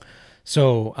long.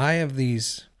 So I have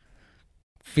these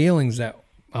feelings that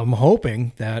I'm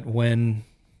hoping that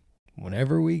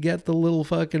whenever we get the little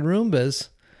fucking Roombas,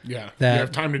 that you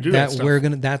have time to do that stuff.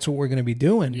 That's what we're gonna be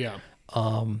doing. Yeah.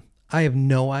 I have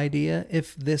no idea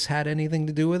if this had anything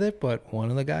to do with it, but one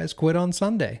of the guys quit on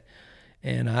Sunday,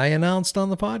 and I announced on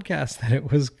the podcast that it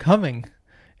was coming.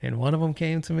 And one of them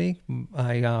came to me,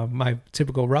 my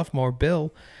typical rough mower,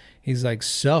 Bill. He's like,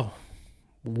 so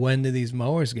when do these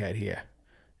mowers get here?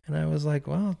 And I was like,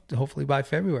 well, hopefully by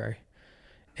February.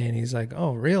 And he's like,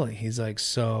 oh, really? He's like,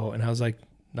 so, and I was like,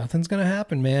 nothing's going to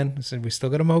happen, man. I said, we still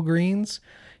got to mow greens.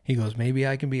 He goes, maybe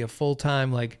I can be a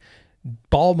full-time like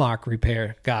ball mark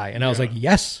repair guy. And I was like,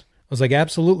 yes. I was like,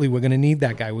 absolutely. We're going to need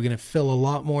that guy. We're going to fill a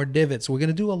lot more divots. We're going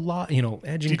to do a lot,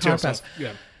 edging car paths.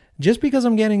 Yeah. Just because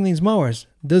I'm getting these mowers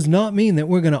does not mean that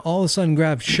we're going to all of a sudden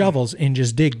grab shovels and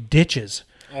just dig ditches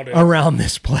around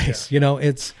this place. Yeah.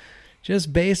 It's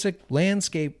just basic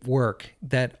landscape work,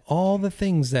 that all the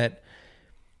things that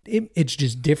it's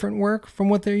just different work from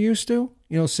what they're used to,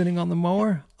 sitting on the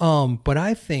mower. But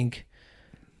I think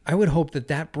I would hope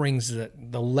that brings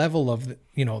the level of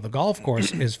the golf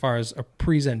course as far as a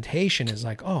presentation is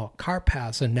like, oh, car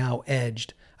paths are now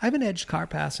edged. I haven't edged car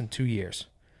paths in 2 years.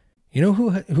 You know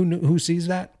who sees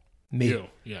that? Me. You,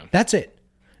 yeah. That's it.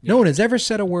 No one has ever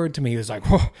said a word to me who's like,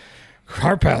 whoa,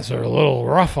 car paths are a little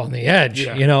rough on the edge,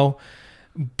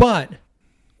 But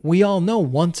we all know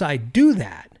once I do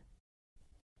that,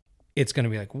 it's going to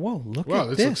be like, whoa, look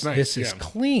at this. Looks nice. This is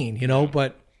clean,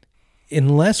 But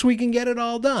unless we can get it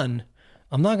all done,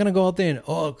 I'm not going to go out there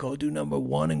and, go do number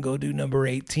 1 and go do number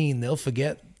 18. They'll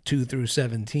forget 2 through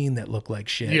 17 that look like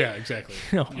shit. Yeah, exactly.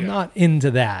 I'm not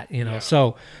into that,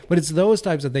 So, but it's those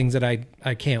types of things that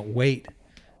I can't wait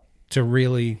to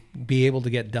really be able to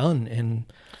get done. And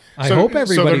I hope everybody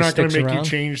sticks around. So they're not going to make you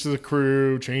change the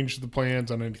crew, change the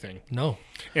plans on anything. No.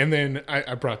 And then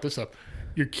I brought this up.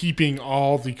 You're keeping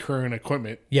all the current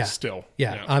equipment still.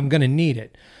 Yeah, I'm going to need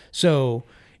it. So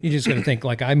you're just going to think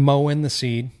like I mow in the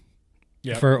seed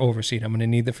for overseed. I'm going to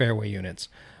need the fairway units.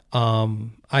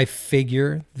 I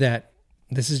figure that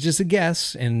this is just a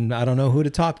guess, and I don't know who to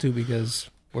talk to because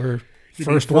we're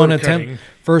first one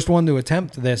to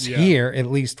attempt this here, at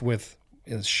least with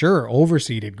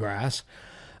overseeded grass.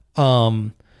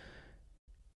 We're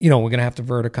gonna have to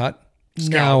verticut.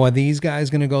 Now, are these guys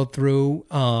gonna go through?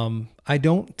 I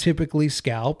don't typically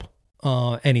scalp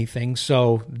anything,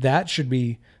 so that should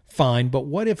be fine. But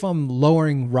what if I'm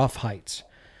lowering rough heights?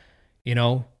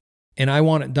 And I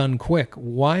want it done quick.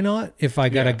 Why not? If I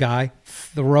got a guy,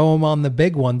 throw him on the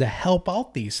big one to help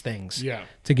out these things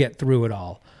to get through it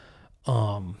all.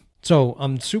 So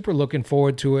I'm super looking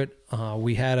forward to it. I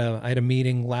had a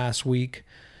meeting last week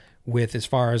with as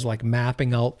far as like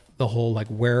mapping out the whole, like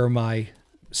where my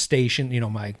station,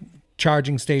 my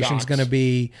charging station's going to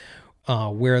be,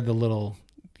 where the little,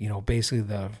 basically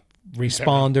the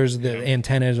responders, the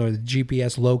antennas or the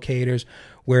GPS locators,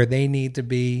 where they need to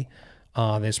be.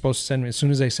 They're supposed to send me, as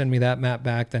soon as they send me that map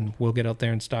back, then we'll get out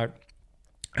there and start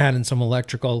adding some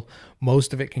electrical.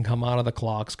 Most of it can come out of the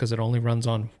clocks because it only runs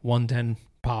on 110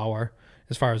 power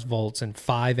as far as volts, and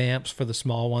 5 amps for the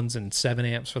small ones and 7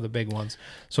 amps for the big ones.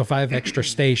 So if I have extra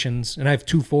stations, and I have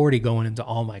 240 going into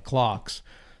all my clocks,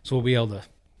 so we'll be able to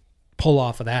pull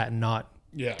off of that and not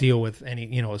deal with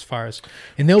any, as far as,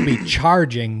 and they'll be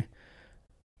charging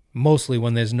mostly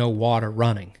when there's no water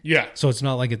running. Yeah. So it's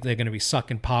not like they're going to be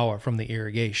sucking power from the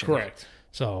irrigation. Correct.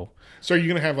 So are you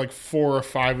going to have like 4 or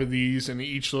 5 of these in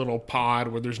each little pod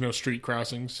where there's no street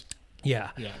crossings?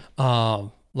 Yeah.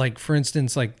 Like for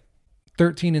instance, like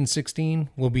 13 and 16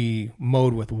 will be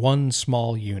mowed with one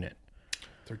small unit.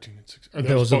 13 and 16.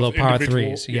 Those are the par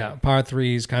 3s. Yeah. Par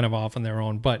 3s kind of off on their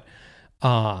own. But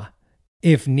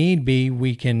if need be,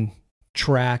 we can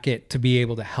track it to be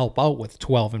able to help out with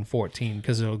 12 and 14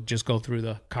 because it'll just go through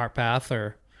the cart path,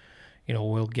 or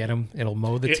we'll get them, it'll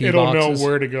mow the tee boxes. It'll know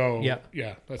where to go.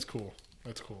 Yeah That's cool.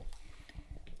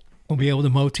 We'll be able to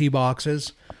mow tee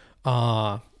boxes.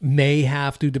 May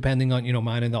have to, depending on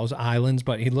minding those islands,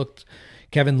 but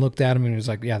Kevin looked at him and he was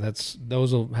like, yeah,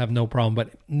 those will have no problem, but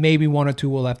maybe 1 or 2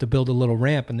 will have to build a little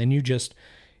ramp, and then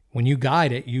when you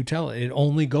guide it, you tell it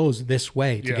only goes this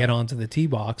way to get onto the tee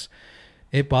box.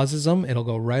 It buzzes them. It'll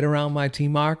go right around my tee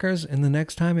markers. And the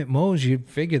next time it mows, you'd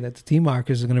figure that the tee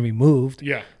markers are going to be moved.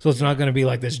 Yeah. So it's not going to be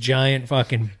like this giant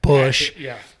fucking bush.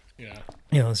 Yeah.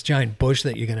 This giant bush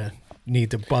that you're going to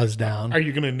need to buzz down. Are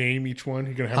you going to name each one?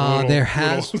 You're going to have there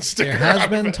has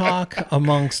been talk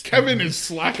amongst... Kevin is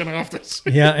slacking off this.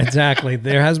 Yeah, exactly.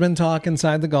 There has been talk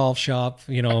inside the golf shop,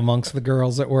 amongst the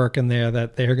girls that work in there,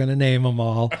 that they're going to name them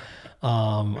all.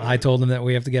 I told them that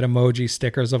we have to get emoji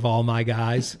stickers of all my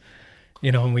guys.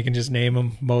 And we can just name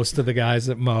them, most of the guys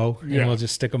that mow, and we'll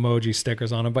just stick emoji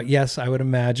stickers on them. But yes, I would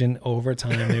imagine over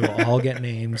time they will all get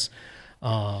names,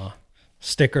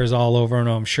 stickers all over, and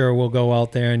I'm sure we'll go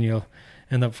out there and you'll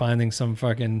end up finding some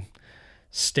fucking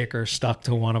sticker stuck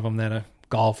to one of them that a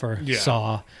golfer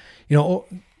saw.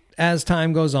 As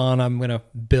time goes on, I'm going to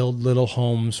build little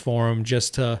homes for them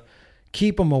just to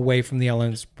keep them away from the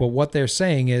elements. But what they're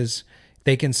saying is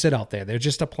they can sit out there. They're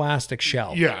just a plastic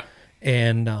shell. Yeah.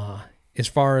 And, as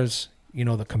far as,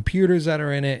 the computers that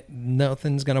are in it,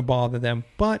 nothing's going to bother them.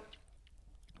 But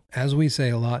as we say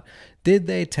a lot, did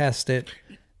they test it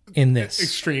in this?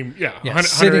 Extreme, yeah.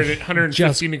 115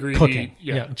 just degree cooking. heat.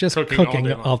 Yeah, Just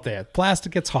cooking out there.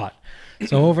 Plastic gets hot.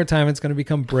 So over time, it's going to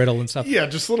become brittle and stuff. Yeah,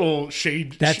 just little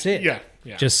shade. That's it.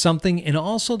 Yeah. Just something, and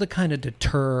also to kind of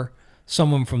deter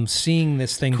someone from seeing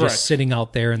this thing just sitting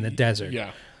out there in the desert.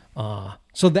 Yeah.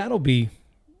 So that'll be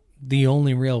the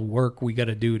only real work we got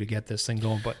to do to get this thing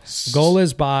going. But the goal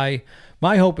is my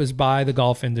hope is by the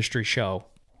golf industry show.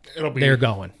 They're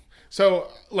going. So,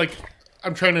 like,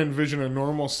 I'm trying to envision a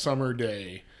normal summer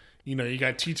day. You know, you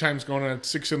got tee times going on at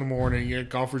 6 in the morning. You got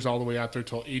golfers all the way out there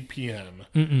till 8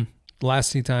 p.m.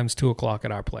 Last tee time's 2:00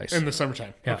 at our place. In the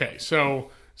summertime. Yeah. Okay, so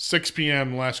 6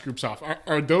 p.m. last group's off.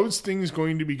 Are those things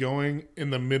going to be going in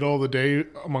the middle of the day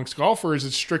amongst golfers?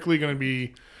 It's strictly going to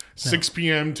be 6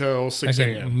 p.m. till 6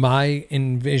 a.m. My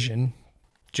envision,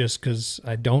 just because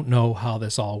I don't know how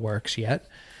this all works yet,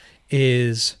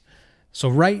 is so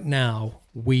right now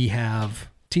we have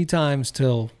tee times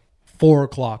till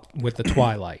 4:00 with the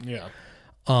twilight. Yeah.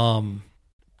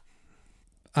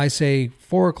 I say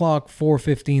 4:00,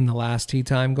 4:15, the last tee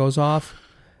time goes off.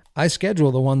 I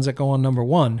schedule the ones that go on number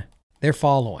 1. They're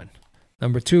following.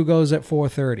 Number 2 goes at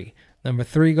 4:30. Number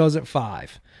 3 goes at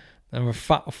 5. Number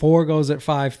 4 goes at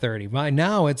 5:30. By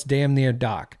now, it's damn near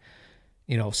dark.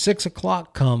 6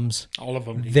 o'clock comes. All of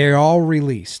them. They're all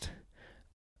released.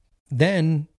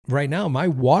 Then, right now, my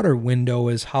water window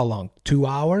is how long? 2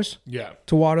 hours? Yeah.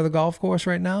 To water the golf course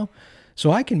right now.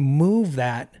 So I can move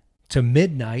that to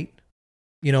midnight,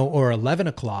 or 11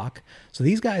 o'clock. So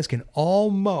these guys can all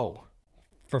mow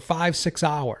for 5-6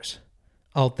 hours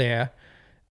out there.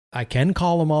 I can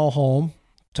call them all home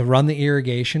to run the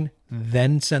irrigation,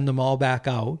 then send them all back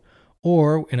out.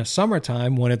 Or in a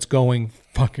summertime when it's going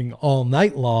fucking all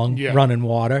night long, running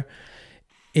water,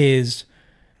 is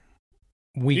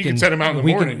we can send them out in the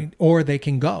morning. Or they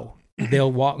can go.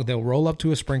 They'll roll up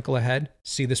to a sprinkler head,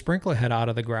 see the sprinkler head out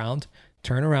of the ground,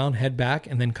 turn around, head back,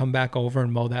 and then come back over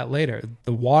and mow that later.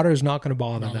 The water is not going to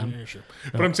bother them. Yeah, sure.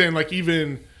 But I'm saying, like,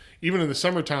 even in the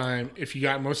summertime, if you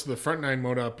got most of the front nine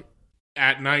mowed up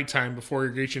at nighttime before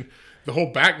irrigation, the whole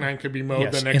back nine could be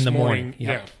mowed the next in the morning.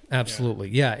 Yeah, absolutely.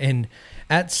 Yeah, and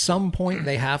at some point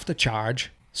they have to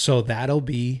charge, so that'll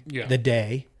be the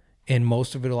day, and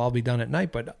most of it will all be done at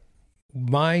night. But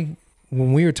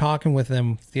when we were talking with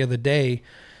them the other day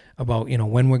about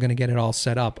when we're going to get it all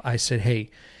set up, I said, hey,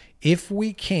 if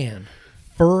we can,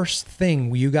 first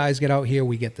thing you guys get out here,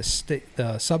 we get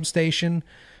the substation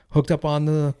hooked up on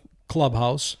the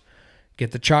clubhouse,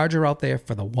 get the charger out there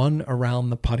for the one around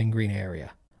the putting green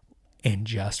area, and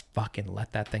just fucking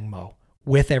let that thing mow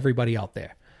with everybody out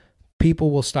there. People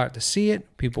will start to see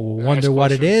it. People will wonder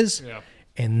what it is. Yeah.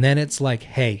 And then it's like,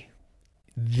 hey,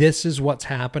 this is what's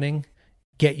happening.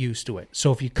 Get used to it.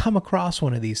 So if you come across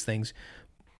one of these things,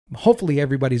 hopefully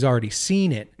everybody's already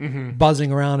seen it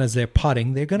buzzing around as they're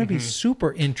putting. They're going to be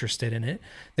super interested in it.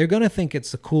 They're going to think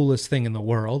it's the coolest thing in the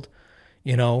world,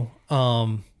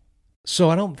 So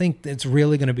I don't think it's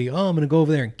really going to be, I'm going to go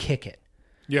over there and kick it.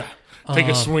 Yeah. Take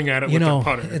a swing at it with the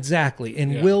putter. Exactly.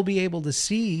 And we'll be able to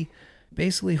see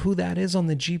basically who that is on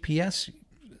the GPS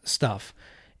stuff.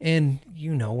 And,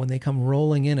 when they come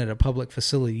rolling in at a public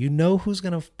facility, who's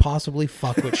going to possibly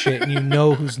fuck with shit and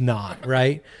who's not,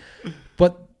 right?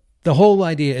 But the whole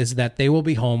idea is that they will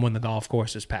be home when the golf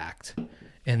course is packed.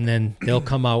 And then they'll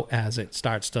come out as it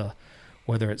starts to,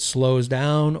 whether it slows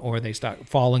down or they start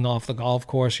falling off the golf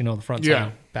course, the front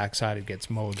side, back side, it gets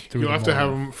mowed through. You'll have to have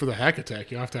them for the hack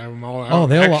attack. You'll have to have them all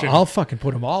out. I'll fucking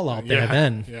put them all out there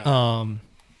then.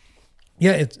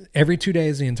 Yeah. It's every 2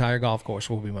 days, the entire golf course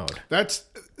will be mowed.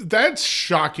 That's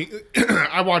shocking.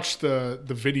 I watched the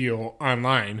video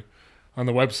online on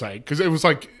the website because it was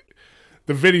like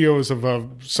the videos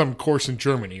of some course in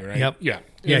Germany, right? Yep. Yeah.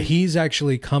 Yeah. He's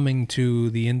actually coming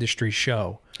to the industry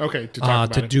show. Okay. To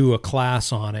talk about to do a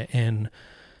class on it. And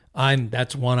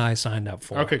that's one I signed up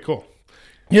for. Okay, cool.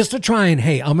 Just to try and,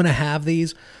 hey, I'm going to have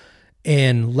these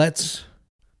and let's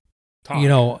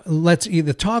talk. Let's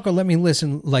either talk or let me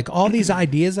listen. Like all these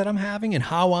ideas that I'm having and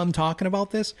how I'm talking about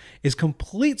this is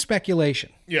complete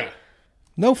speculation. Yeah.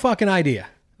 No fucking idea.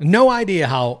 No idea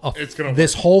how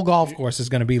this whole golf course is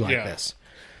going to be like this.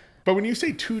 But when you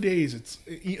say 2 days,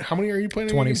 how many are you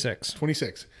planning? 26.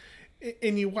 26.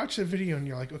 And you watch the video and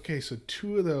you're like, okay, so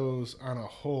 2 of those on a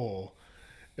hole.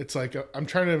 It's like, I'm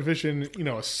trying to envision,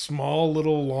 a small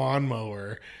little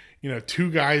lawnmower,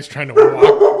 2 guys trying to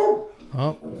walk.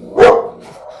 Oh.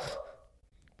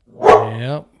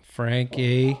 Yep.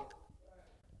 Frankie.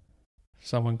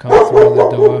 Someone come through the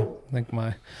door. I think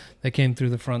they came through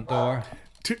the front door.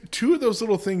 2 of those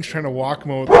little things trying to walk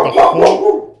mow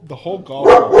the whole golf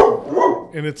course.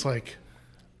 And it's like,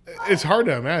 it's hard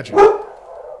to imagine.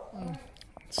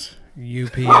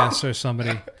 UPS or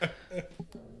somebody.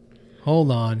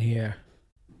 Hold on here.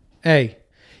 Hey,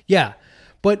 yeah.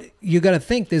 But you got to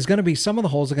think there's going to be some of the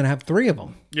holes are going to have 3 of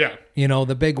them. Yeah. You know,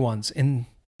 the big ones. And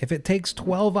if it takes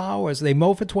 12 hours, they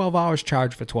mow for 12 hours,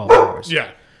 charge for 12 hours.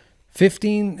 Yeah.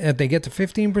 15, if they get to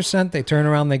 15%, they turn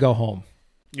around, they go home.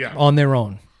 Yeah. On their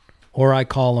own. Or I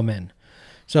call them in.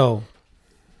 So,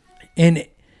 and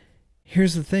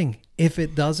here's the thing. If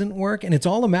it doesn't work, and it's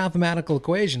all a mathematical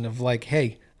equation of like,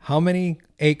 hey, how many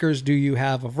acres do you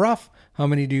have of rough? How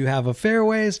many do you have of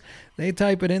fairways? They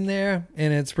type it in there,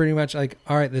 and it's pretty much like,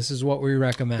 all right, this is what we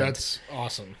recommend. That's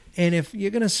awesome. And if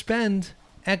you're going to spend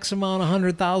X amount of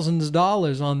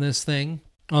 $100,000 on this thing,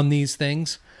 on these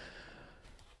things,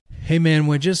 hey, man,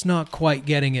 we're just not quite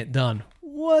getting it done.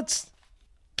 What's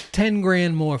 10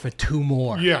 grand more for 2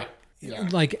 more? Yeah.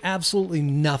 Like absolutely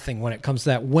nothing when it comes to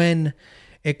that. When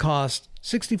it costs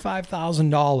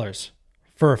 $65,000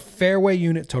 for a fairway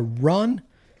unit to run,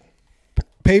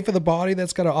 pay for the body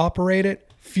that's got to operate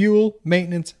it, fuel,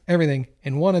 maintenance, everything.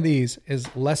 And one of these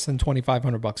is less than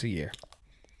 $2,500 a year.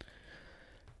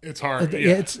 It's hard.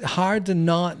 It's hard to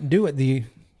not do it.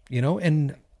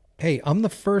 And hey, I'm the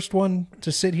first one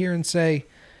to sit here and say,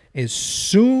 as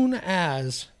soon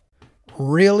as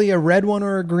really a red one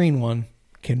or a green one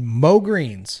can mow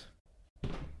greens,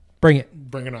 bring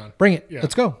it. Bring it on. Bring it. Yeah.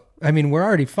 Let's go. I mean, we're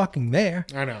already fucking there.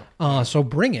 I know. So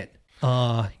bring it.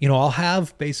 I'll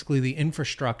have basically the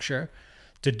infrastructure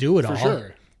to do it all. For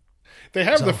sure. They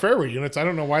have the fairway units. I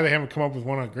don't know why they haven't come up with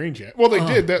one on greens yet. Well, they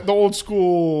did. The old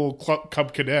school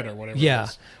Cub Cadet or whatever. Yeah. It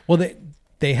is. Well,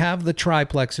 they have the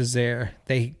triplexes there.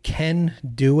 They can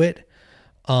do it.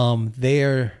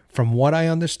 They're, from what I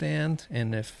understand,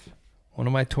 and if one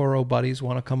of my Toro buddies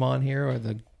want to come on here or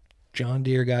the John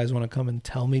Deere guys want to come and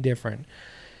tell me different,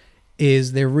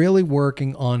 is they're really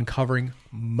working on covering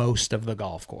most of the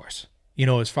golf course. You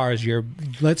know, as far as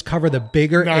let's cover the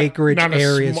bigger acreage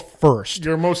areas first.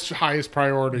 Your most highest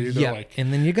priority. Yeah,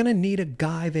 and then you're going to need a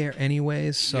guy there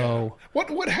anyways. So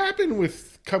What happened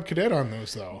with Cub Cadet on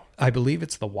those, though? I believe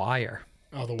it's the wire.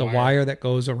 Oh, the wire that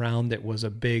goes around it was a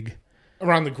big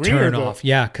around the green turn off.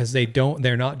 Yeah, because they're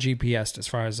not GPSed as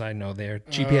far as I know. They're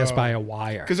GPS by a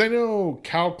wire. Because I know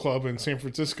Cow Club in San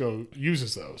Francisco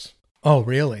uses those. Oh,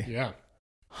 really? Yeah.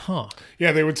 Huh.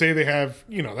 Yeah, they would say they have,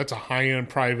 that's a high-end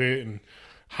private, and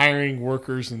hiring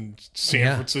workers in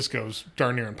San Francisco's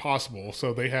darn near impossible.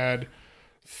 So they had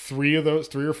 3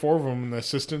 or 4 of them, and the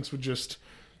assistants would just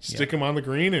stick them on the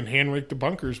green and hand rake the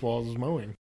bunkers while it was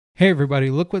mowing. Hey, everybody,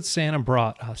 look what Santa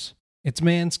brought us. It's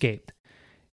Manscaped.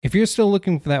 If you're still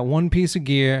looking for that one piece of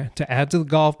gear to add to the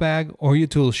golf bag or your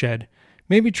tool shed,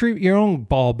 maybe treat your own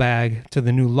ball bag to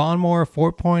the new Lawnmower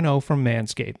 4.0 from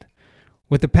Manscaped.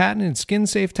 With the patented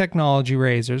skin-safe technology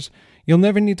razors, you'll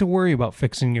never need to worry about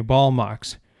fixing your ball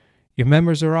marks. Your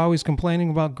members are always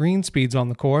complaining about green speeds on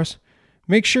the course.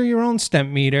 Make sure your own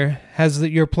stemp meter has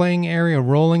your playing area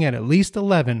rolling at least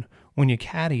 11 when your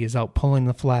caddy is out pulling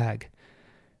the flag.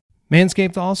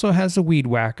 Manscaped also has the Weed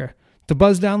Whacker to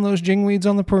buzz down those jingweeds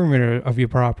on the perimeter of your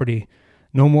property.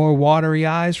 No more watery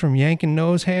eyes from yanking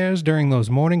nose hairs during those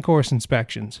morning course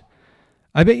inspections.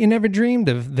 I bet you never dreamed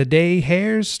of the day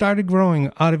hairs started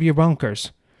growing out of your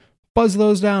bunkers. Buzz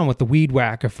those down with the Weed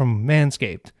Whacker from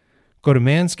Manscaped. Go to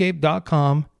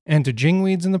manscaped.com, enter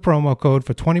Jingweeds in the promo code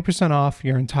for 20% off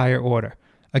your entire order.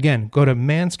 Again, go to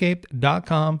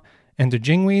manscaped.com, enter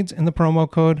Jingweeds in the promo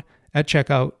code at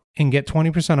checkout, and get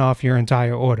 20% off your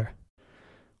entire order.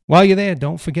 While you're there,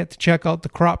 don't forget to check out the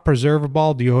Crop Preserver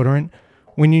Ball Deodorant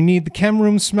when you need the chem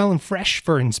room smelling fresh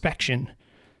for inspection.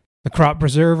 The Crop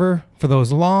Preserver for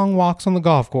those long walks on the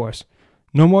golf course.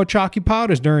 No more chalky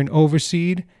powders during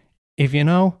overseed. If you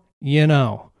know, you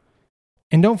know.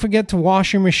 And don't forget to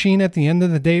wash your machine at the end of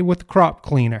the day with the Crop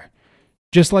Cleaner.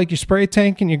 Just like your spray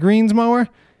tank and your greens mower,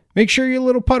 make sure your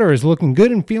little putter is looking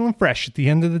good and feeling fresh at the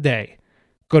end of the day.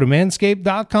 Go to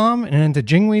manscaped.com and enter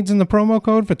Jingweeds in the promo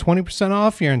code for 20%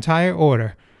 off your entire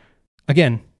order.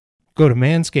 Again, go to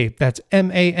Manscaped, that's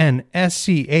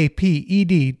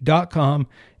manscaped.com,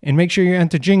 and make sure you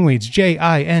enter Jingweeds,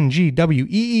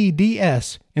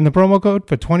 JINGWEEDS, in the promo code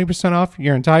for 20% off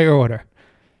your entire order.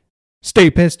 Stay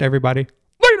pissed, everybody.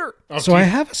 Later! So I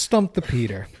have a Stump the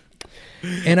Peter.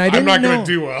 And I'm not going to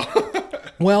do well.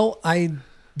 Well,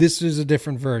 this is a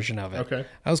different version of it. Okay.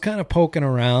 I was kind of poking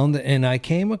around, and I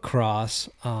came across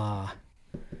an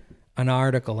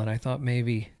article, and I thought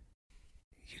maybe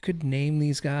you could name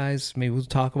these guys. Maybe we'll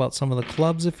talk about some of the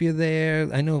clubs if you're there.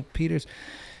 I know Peter's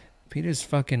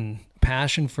fucking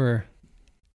passion for...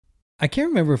 I can't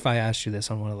remember if I asked you this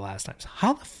on one of the last times.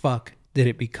 How the fuck did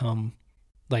it become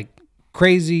like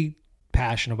crazy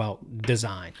passion about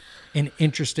design and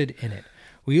interested in it?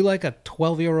 Were you like a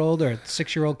 12-year-old or a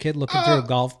 6-year-old kid looking through a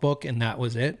golf book and that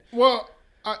was it? Well,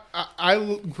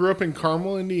 I grew up in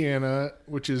Carmel, Indiana,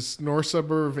 which is north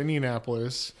suburb of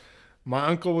Indianapolis. My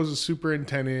uncle was a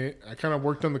superintendent. I kind of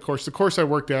worked on the course. The course I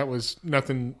worked at was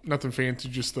nothing fancy,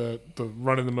 just the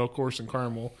run-of-the-mill course in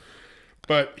Carmel.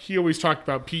 But he always talked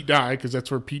about Pete Dye, because that's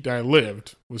where Pete Dye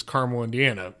lived, was Carmel,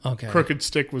 Indiana. Okay. Crooked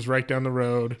Stick was right down the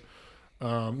road.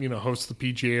 Hosts the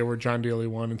PGA where John Daly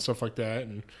won and stuff like that.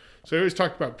 And so I always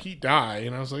talked about Pete Dye,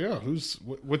 and I was like, oh,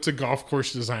 what's a golf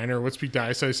course designer? What's Pete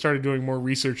Dye? So I started doing more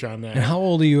research on that. And how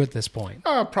old are you at this point?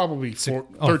 Probably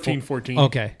 13, 14.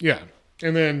 Okay. Yeah.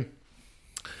 And then,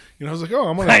 I was like, oh,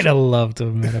 I'm going I'd have loved to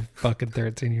have met a fucking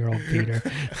 13-year-old Peter.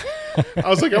 I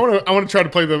was like, I want to try to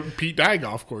play the Pete Dye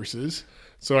golf courses.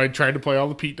 So I tried to play all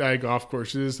the Pete Dye golf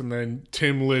courses, and then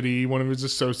Tim Liddy, one of his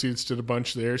associates, did a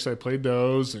bunch there. So I played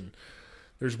those, and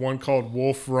there's one called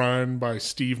Wolf Run by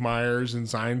Steve Myers in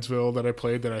Zionsville that I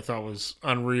played that I thought was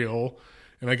unreal.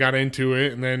 And I got into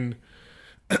it. And then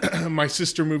my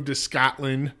sister moved to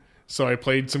Scotland, so I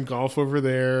played some golf over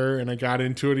there, and I got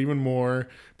into it even more.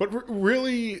 But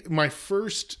really, my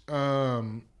first...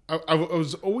 I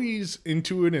was always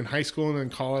into it in high school and in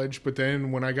college, but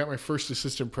then when I got my first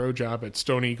assistant pro job at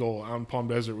Stone Eagle out in Palm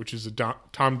Desert, which is a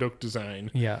Tom Doak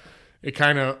design, it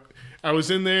kind of... I was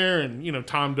in there, and,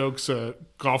 Tom Doak's a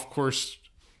golf course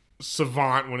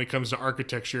savant when it comes to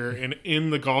architecture, and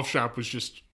in the golf shop was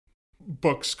just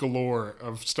books galore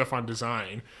of stuff on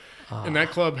design. And that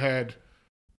club had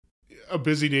a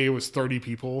busy day. It was 30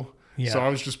 people. Yeah. So I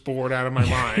was just bored out of my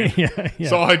mind.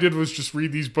 So all I did was just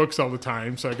read these books all the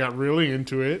time. So I got really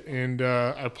into it, and I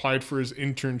applied for his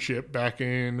internship back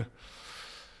in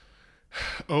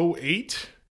 2008.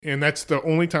 And that's the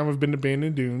only time I've been to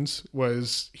Bandon Dunes. I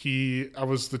was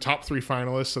the top 3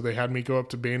 finalists, so they had me go up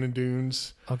to Bandon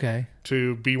Dunes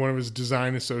to be one of his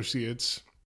design associates.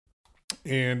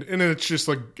 And it's just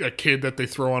like a kid that they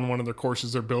throw on one of their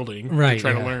courses they're building to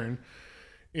try to learn.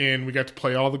 And we got to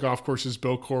play all the golf courses.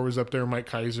 Bill Core was up there, Mike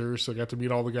Kaiser, so I got to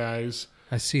meet all the guys.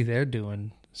 I see they're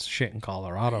doing shit in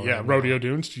Colorado. Yeah, Rodeo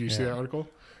Dunes. Did you see that article?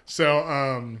 So,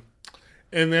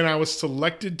 and then I was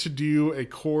selected to do a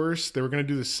course. They were going to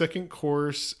do the second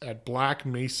course at Black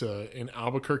Mesa in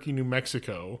Albuquerque, New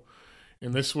Mexico.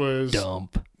 And this was...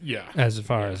 Dump. Yeah. As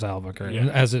far as Albuquerque. Yeah.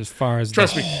 As far as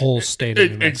Trust the whole state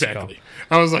of New Mexico. Exactly.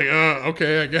 I was like,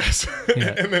 okay, I guess.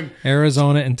 Yeah. And then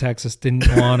Arizona and Texas didn't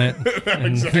want it.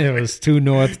 And it was too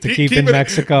north to keep in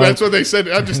Mexico. That's what they said.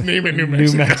 I'll just name it New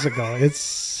Mexico. New Mexico. It's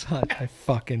such a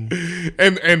fucking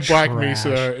And Black trash.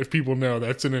 Mesa, if people know,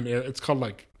 that's in an area. It's called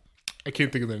I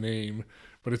can't think of the name,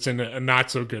 but it's in a not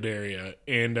so good area.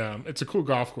 And it's a cool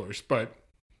golf course, but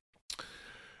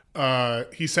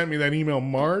he sent me that email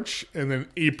March, and then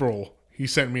April he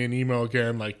sent me an email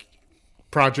again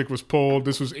project was pulled.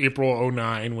 This was April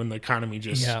 2009 when the economy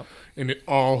just and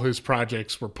all his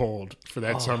projects were pulled for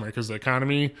that summer because of the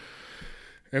economy.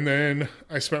 And then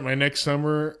I spent my next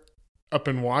summer up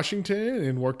in Washington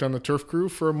and worked on the turf crew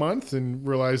for a month and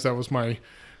realized that was my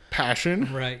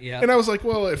passion. Right, yeah. And I was like,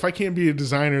 well, if I can't be a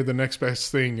designer, the next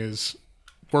best thing is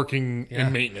working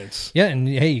in maintenance. Yeah, and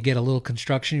hey, you get a little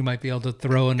construction, you might be able to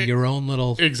throw in your own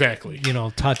little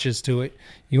touches to it.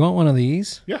 You want one of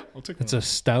these? Yeah, I'll take one. It's a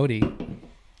stouty.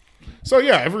 So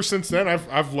yeah, ever since then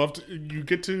I've loved you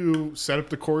get to set up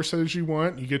the course as you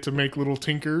want. You get to make little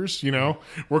tinkers,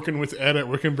 working with Ed at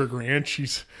Wickenburg Ranch.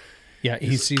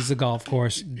 He sees the golf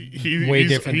course way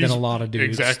different than a lot of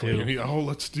dudes. Exactly. Do. And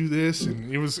let's do this.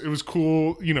 And it was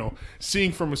cool,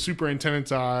 seeing from a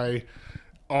superintendent's eye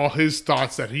all his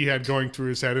thoughts that he had going through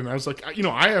his head. And I was like,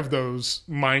 I have those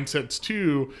mindsets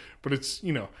too, but it's,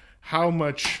 how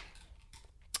much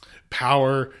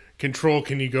power, control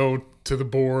can you go to the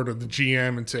board or the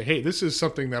GM and say, hey, this is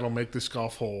something that'll make this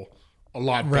golf hole a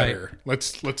lot better.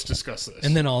 Let's discuss this.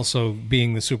 And then also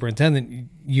being the superintendent,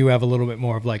 you have a little bit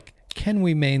more of can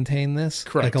we maintain this?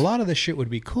 Correct. A lot of this shit would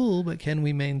be cool, but can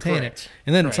we maintain it?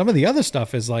 And then some of the other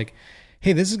stuff is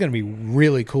hey, this is going to be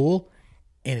really cool.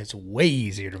 And it's way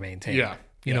easier to maintain.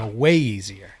 Yeah. Way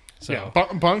easier. So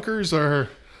bunkers are,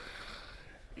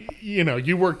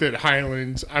 you worked at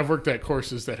Highlands. I've worked at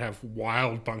courses that have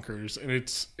wild bunkers. And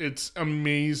it's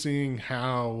amazing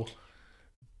how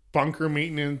bunker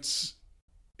maintenance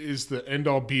is the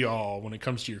end-all be-all when it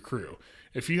comes to your crew.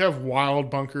 If you have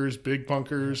wild bunkers, big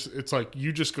bunkers, it's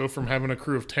you just go from having a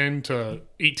crew of 10 to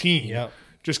 18. Yeah.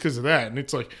 Just because of that. And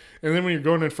it's and then when you're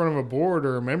going in front of a board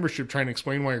or a membership trying to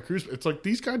explain why your crew's, it's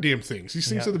these goddamn things. These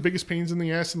things are the biggest pains in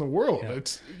the ass in the world.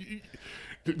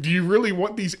 Do you really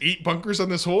want these 8 bunkers on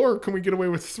this hole, or can we get away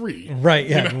with 3? Right,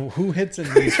 yeah. You know? Who hits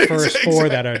in these first 4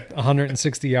 that are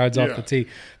 160 yards off the tee?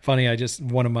 Funny,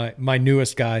 one of my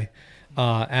newest guy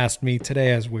asked me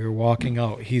today as we were walking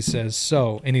out. He says,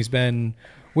 and he's been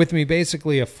with me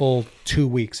basically a full 2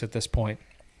 weeks at this point.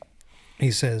 He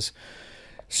says,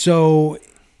 so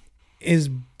is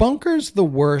bunkers the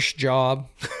worst job?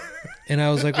 And I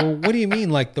was like, well, what do you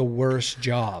mean, like the worst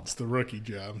job? It's the rookie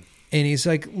job. And he's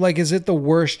like, is it the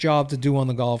worst job to do on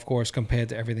the golf course compared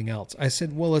to everything else? I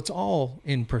said, well, it's all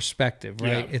in perspective,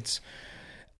 right? Yeah. It's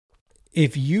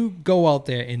if you go out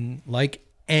there and like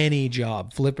any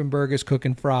job, flipping burgers,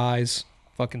 cooking fries,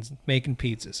 fucking making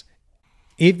pizzas,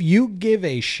 if you give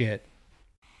a shit,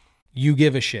 you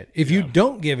give a shit. If you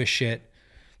don't give a shit,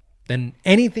 then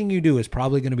anything you do is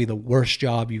probably going to be the worst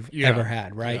job you've ever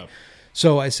had, right? Yeah.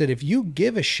 So I said, if you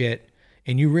give a shit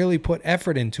and you really put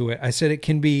effort into it, I said it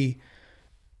can be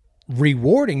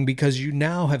rewarding because you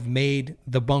now have made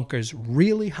the bunkers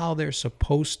really how they're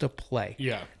supposed to play.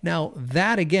 Yeah. Now,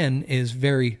 that again is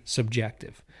very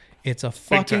subjective. It's a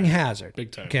fucking hazard.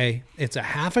 Big time. Okay? It's a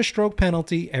half a stroke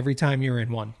penalty every time you're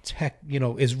in one.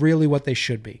 Is really what they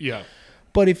should be. Yeah.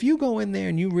 But if you go in there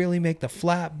and you really make the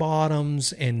flat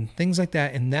bottoms and things like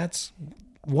that, and that's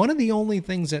one of the only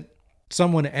things that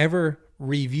someone ever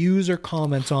reviews or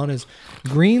comments on is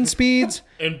green speeds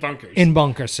in bunkers, in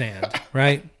bunker sand,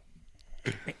 right?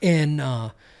 And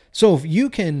so if you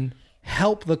can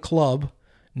help the club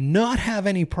not have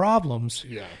any problems,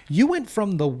 you went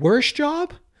from the worst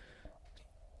job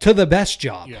to the best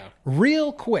job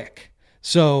real quick.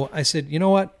 So I said, you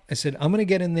know what? I said, I'm going to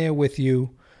get in there with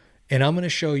you and I'm going to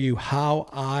show you how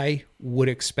I would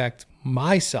expect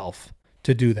myself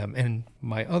to do them. And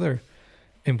my other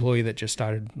employee that just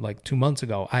started like 2 months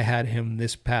ago, I had him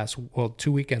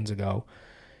 2 weekends ago.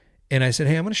 And I said,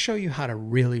 hey, I'm going to show you how to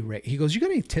really rake. He goes, you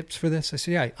got any tips for this? I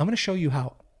said, yeah, I'm going to show you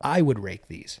how I would rake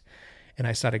these. And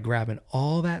I started grabbing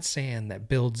all that sand that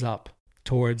builds up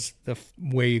towards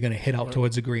where you're going to hit out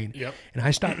towards the green. Yep. And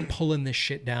I started pulling this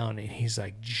shit down. And he's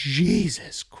like,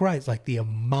 Jesus Christ, like the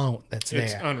amount that's there.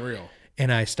 It's unreal.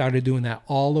 And I started doing that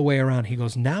all the way around. He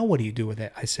goes, now what do you do with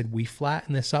it? I said, we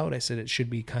flatten this out. I said, it should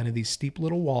be kind of these steep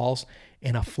little walls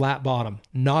and a flat bottom,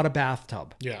 not a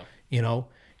bathtub. Yeah. You know?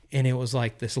 And it was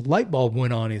like this light bulb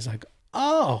went on. He's like,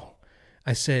 oh.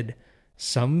 I said,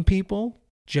 some people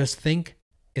just think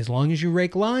as long as you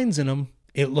rake lines in them,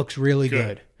 it looks really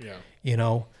good. Yeah. You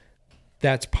know,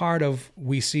 that's part of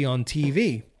we see on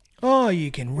TV. Oh,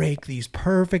 you can rake these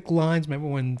perfect lines. Remember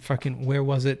when where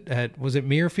was it? Was it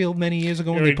Muirfield many years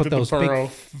ago when they put those big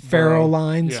Faro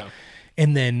lines? Yeah.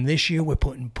 And then this year we're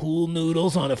putting pool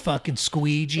noodles on a fucking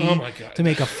squeegee to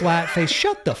make a flat face.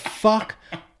 Shut the fuck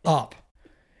up.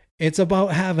 It's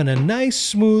about having a nice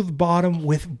smooth bottom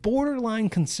with borderline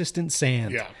consistent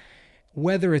sand. Yeah.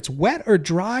 Whether it's wet or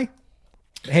dry,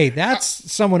 hey,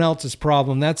 that's someone else's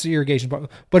problem. That's the irrigation problem.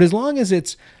 But as long as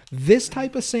it's this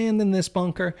type of sand in this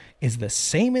bunker is the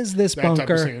same as this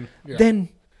bunker, then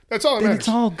that's all. Then it's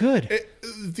all good.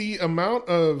 The amount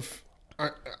of,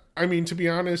 I mean, to be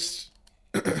honest,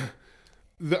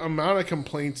 the amount of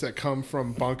complaints that come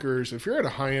from bunkers. If you're at a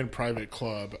high-end private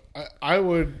club, I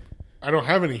don't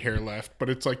have any hair left, but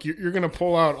it's like you're going to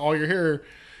pull out all your hair.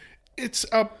 It's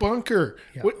a bunker.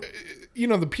 Yeah. You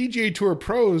know, the PGA Tour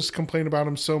pros complain about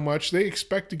them so much. They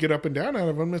expect to get up and down out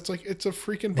of them. It's like, it's a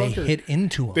freaking bunker. They hit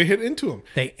into them.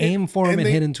 They aim for them and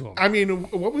hit into them. I mean,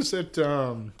 what was it?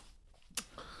 That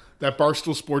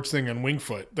Barstool Sports thing on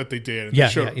Wingfoot that they did. And they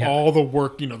showed all the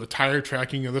work, you know, the tire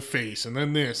tracking of the face and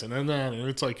then this and then that. And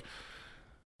it's like,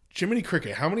 Jiminy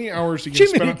Cricket, how many hours are you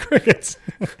going to spend on... Crickets.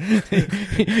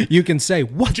 You can say,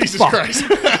 what Jesus the fuck? Christ.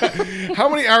 How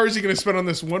many hours are you going to spend on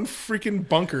this one freaking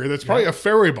bunker that's probably a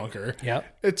fairway bunker? Yeah.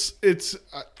 It's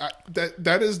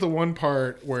that is the one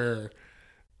part where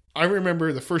I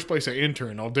remember the first place I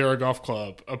interned, Aldera Golf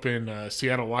Club up in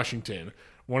Seattle, Washington.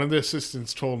 One of the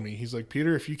assistants told me, he's like,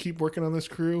 Peter, if you keep working on this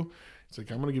crew... It's like,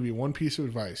 I'm going to give you one piece of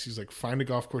advice. He's like, find a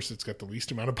golf course that's got the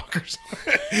least amount of bunkers.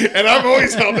 And I've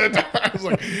always held that down. I was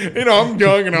like, you know, I'm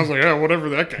young, and I was like, yeah, whatever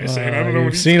that guy's saying. I don't know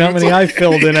what he's seen how many I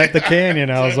filled in at the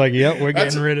canyon. I was like, yep, we're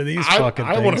getting rid of these fucking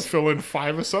things. I want to fill in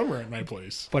 5 a summer at my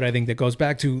place. But I think that goes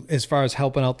back to, as far as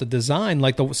helping out the design,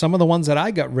 like some of the ones that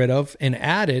I got rid of and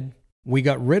added, we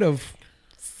got rid of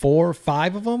 4 or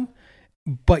 5 of them,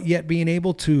 but yet being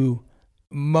able to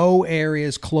mow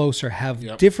areas closer,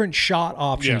 have different shot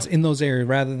options in those areas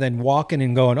rather than walking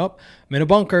and going up. I'm in a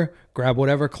bunker, grab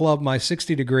whatever club, my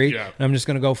 60 degree, and I'm just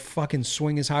going to go fucking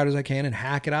swing as hard as I can and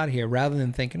hack it out of here rather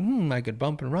than thinking, I could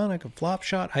bump and run, I could flop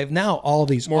shot. I have now all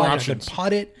these more options. I could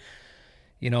putt it.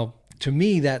 You know, to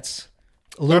me, that's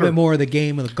a little Better. bit more of the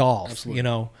game of the golf, Absolutely. you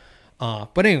know.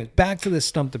 But anyway, back to this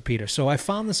Stump to Peter. So I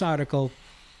found this article,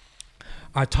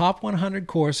 our top 100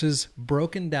 courses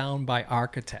broken down by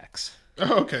architects.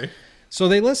 Oh, okay. So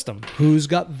they list them. Who's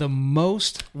got the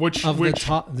most Which the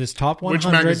top 100? Which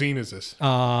magazine is this?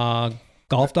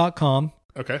 Golf.com,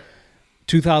 Okay.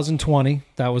 2020.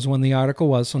 That was when the article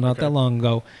was, so not that long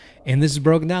ago. And this is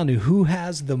broken down to who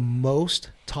has the most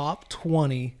top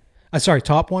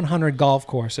 100 golf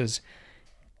courses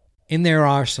in their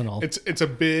arsenal. It's a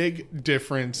big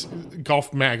difference.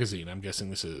 Golf magazine, I'm guessing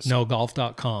this is. No,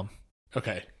 golf.com.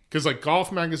 Okay. Because like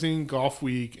Golf Magazine, Golf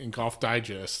Week, and Golf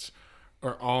Digest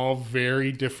are all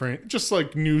very different, just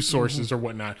like news sources or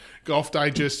whatnot. Golf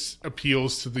Digest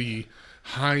appeals to the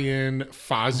high-end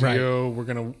Fazio. Right. We're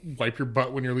going to wipe your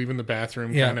butt when you're leaving the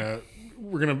bathroom. Yeah.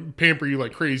 We're going to pamper you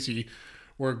like crazy.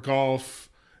 Where Golf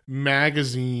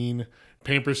Magazine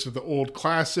pampers to the old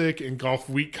classic, and Golf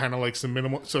Week kind of likes the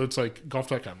minimal. So it's like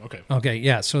golf.com. Okay. Okay,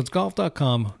 yeah. So it's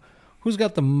golf.com. Who's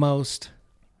got the most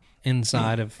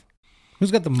inside of... Who's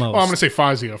got the most? Oh, I'm going to say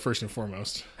Fazio first and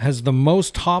foremost. Has the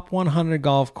most top 100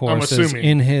 golf courses assuming.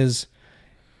 in his...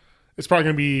 It's probably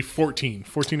going to be 14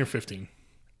 or 15.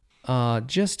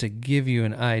 Just to give you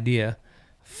an idea,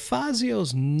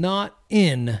 Fazio's not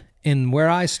in where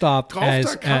I stopped.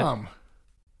 Golf.com.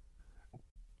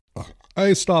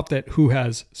 I stopped at who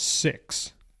has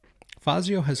 6.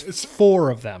 Fazio has 4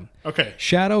 of them. Okay.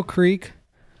 Shadow Creek,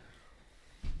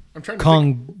 I'm trying to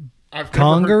think. I've never heard-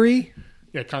 Congaree.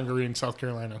 Yeah, Congaree in South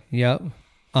Carolina. Yep.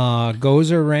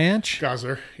 Gozer Ranch.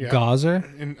 Gazer. Yeah. Gazer.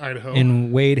 In Idaho.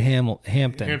 In Wade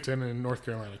Hampton. Hampton in North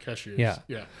Carolina. Cashiers. Yeah.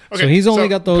 Yeah. So he's only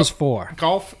got those 4.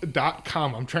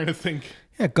 Golf.com. I'm trying to think.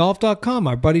 Yeah, golf.com.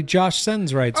 Our buddy Josh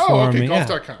Sens writes Oh, for okay. me. Yeah.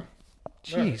 Golf.com.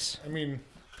 Jeez. I mean,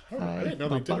 I didn't know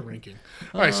they did a ranking.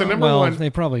 All right, so number well, one. they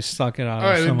probably stuck it out All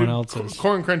right, of someone then else's.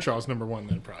 Corin Crenshaw is number one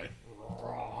then, probably.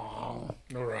 All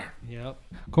right. Yep.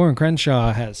 Corin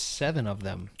Crenshaw has 7 of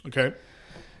them. Okay.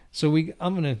 So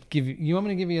I'm gonna give you. You want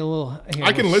me to give you a little? Here,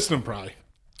 I can list them probably.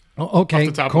 Oh, okay. off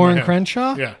the top of my Corin head.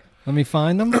 Crenshaw. Yeah. Let me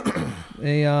find them.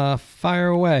 They fire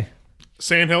away.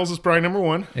 Sandhills is probably number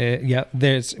one. Yep.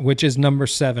 Which is number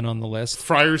 7 on the list.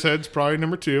 Friar's Head's probably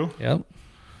number 2. Yep.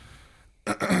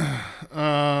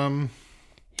 Um,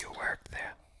 You worked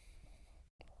there.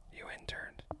 You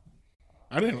interned.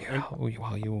 I didn't.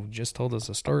 Well, you just told us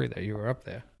a story that you were up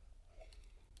there.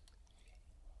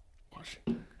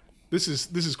 This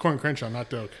is Corin Crenshaw, not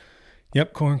Doak.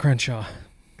 Yep, Corin Crenshaw.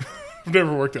 I've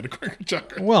never worked at a Corin Crenshaw.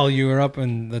 Well, you were up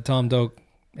in the Tom Doak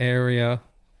area.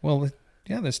 Well,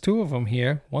 yeah, there's 2 of them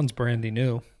here. One's brandy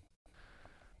new.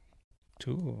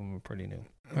 2 of them are pretty new.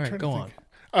 All right, go on.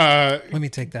 Let me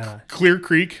take that out. Clear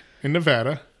Creek in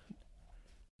Nevada.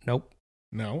 Nope.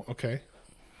 No. Okay.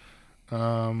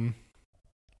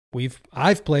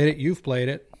 I've played it. You've played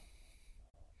it.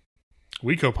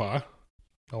 Wekopaw.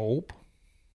 Nope.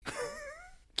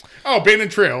 Oh, Bandon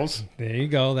Trails. There you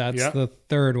go. That's Yep. the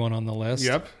 3rd one on the list.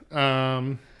 Yep.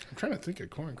 I'm trying to think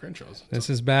of Corin Crenshaw's. This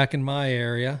is back in my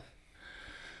area.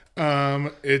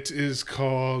 It is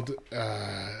called.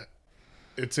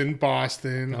 It's in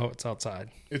Boston. Oh, it's outside.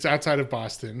 It's outside of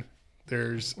Boston.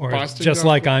 There's Or Boston. just Golf-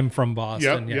 like I'm from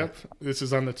Boston. Yep. Yeah. Yep. This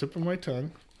is on the tip of my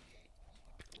tongue.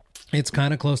 It's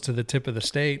kind of close to the tip of the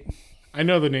state. I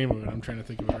know the name of it. I'm trying to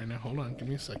think of it right now. Hold on. Give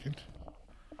me a second.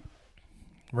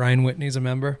 Ryan Whitney's a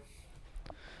member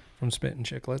from Spit and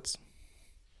Chicklets.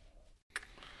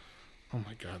 Oh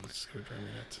my God. This is going to drive me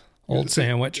nuts. Old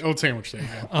Sandwich. Old Sandwich. There you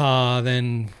go.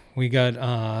 Then we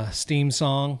got Stream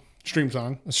Song. Stream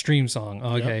Song. Stream Song.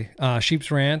 Okay.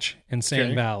 Sheep's Ranch and Sand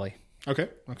Okay. Valley. Okay.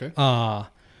 Okay.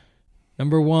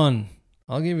 Number 1.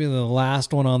 I'll give you the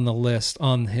last one on the list,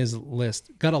 on his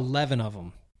list. Got 11 of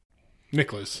them.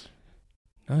 Nicholas.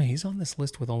 No, he's on this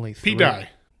list with only 3. P. Dye.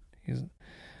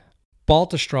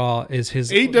 Baltastraw is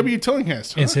his A.W.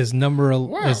 Tillinghast. Huh? is his number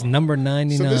Wow. is number So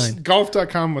 99. this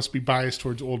golf.com must be biased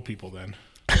towards old people then.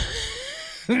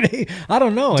 I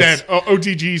don't know. Dead.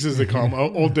 ODGs as they call them.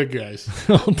 Old dead guys.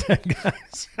 Old dead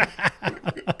guys.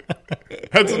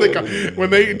 That's what they call when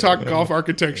they talk golf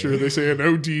architecture. They say an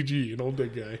ODG, an old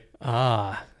dead guy.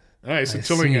 Ah, All right, so I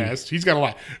Tillinghast. He's got a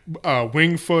lot.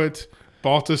 Wingfoot,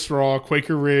 Baltusrol,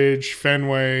 Quaker Ridge,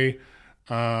 Fenway.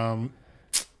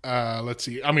 Let's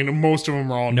see. I mean, most of them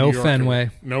are all No New York Fenway.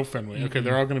 area. No Fenway. Okay,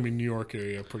 they're all going to be New York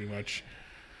area pretty much.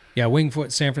 yeah.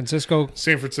 Wingfoot, San Francisco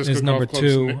San Francisco is Golf number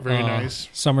Club's 2. Very nice.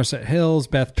 Somerset Hills,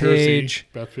 Beth Jersey, Page,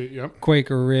 Bethpage, yep.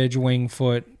 Quaker Ridge,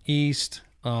 Wingfoot, East,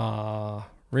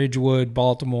 Ridgewood,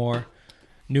 Baltimore,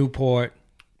 Newport.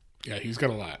 Yeah, he's got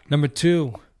a lot. Number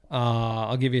 2.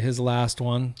 I'll give you his last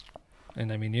one,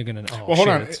 and I mean you're gonna. Oh, Well, hold shit,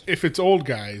 on. it's- If it's old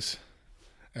guys,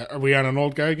 Are we on an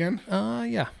old guy again?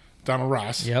 Yeah. Donald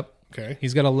Ross. Yep. Okay.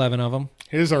 He's got 11 of them.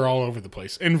 His are all over the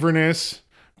place. Inverness,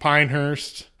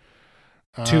 Pinehurst.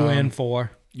 2 and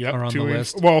 4 Yep. are on the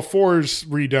list. Well, 4's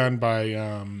redone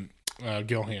by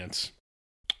Gil Hans.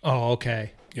 Oh,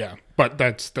 okay. Yeah, but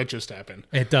that just happened.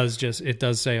 It does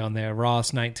say on there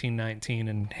Ross 1919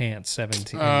 and Hans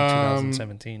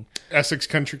 2017. Essex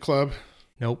Country Club.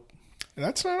 Nope.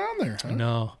 That's not on there, huh?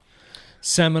 No.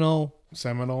 Seminole,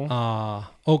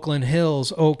 Oakland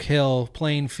Hills, Oak Hill,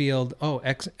 Plainfield. Oh,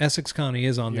 Essex County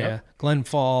is on there. Glen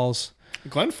Falls.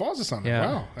 Glen Falls is on there.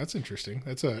 Yeah. Wow, that's interesting.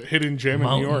 That's a hidden gem in New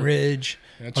Mountain York. Ridge.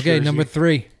 That's okay, Jersey. number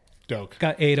 3. Doak.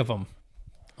 Got 8 of them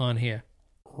on here.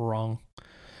 Wrong.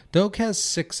 Doak has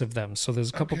 6 of them, so there's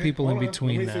a couple people in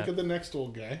between Let me that. think of the next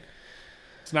old guy.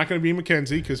 It's not going to be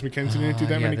Mackenzie because Mackenzie didn't do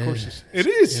that many this- courses. It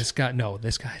is.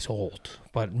 This guy's old,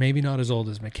 but maybe not as old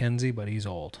as Mackenzie, but he's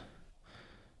old.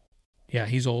 Yeah,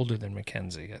 he's older than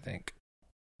Mackenzie, I think.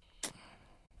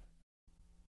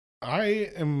 I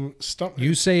am stumped.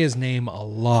 You say his name a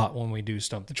lot when we do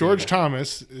Stump the George Table.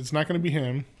 Thomas. It's not going to be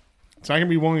him. It's not going to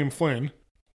be William Flynn.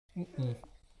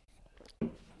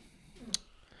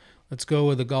 Let's go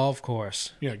with the golf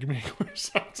course. Yeah, give me a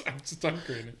course. I'm stumped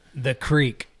right now. The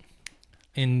Creek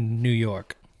in New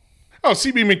York. Oh,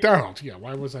 CB McDonald. Yeah,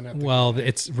 why was I not thinking? Well,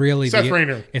 it's really Seth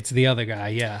Rayner. It's the other guy,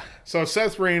 yeah. So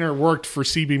Seth Rayner worked for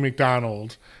CB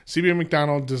McDonald. CB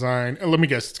McDonald designed, let me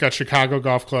guess, it's got Chicago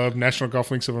Golf Club, National Golf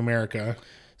Links of America.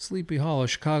 Sleepy Hollow,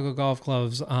 Chicago Golf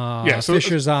Clubs, so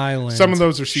Fisher's Island. some of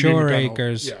those are CB Shore McDonald.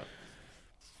 Acres.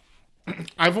 Yeah.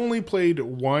 I've only played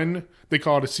one. They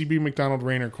call it a CB McDonald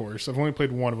Rayner course. I've only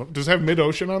played one of them. Does it have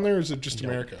Mid-Ocean on there, or is it just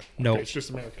America? Nope. Okay, it's just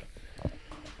America.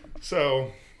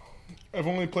 So I've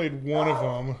only played one of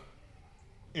them,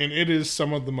 and it is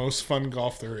some of the most fun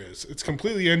golf there is. It's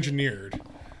completely engineered.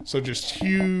 So just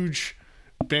huge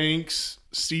banks,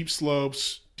 steep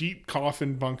slopes, deep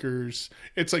coffin bunkers.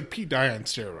 It's like Pete Dye on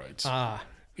steroids.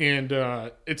 And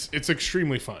it's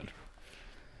extremely fun.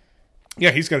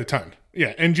 Yeah, he's got a ton.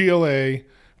 Yeah, NGLA,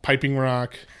 Piping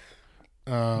Rock.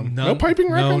 No Piping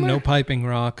Rock on there? No Piping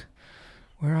Rock.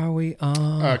 Where are we?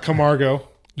 Camargo.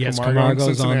 Yes, Camargo's Camargo's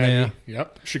on Cincinnati. there.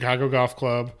 Yep. Chicago Golf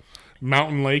Club.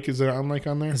 Mountain Lake. Is there Mountain Lake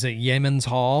on there? Is it Yemen's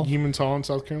Hall? Heman's Hall in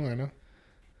South Carolina.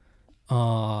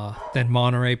 Then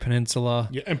Monterey Peninsula.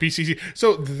 Yeah, and PCC.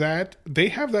 So that they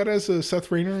have that as a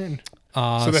Seth Rayner and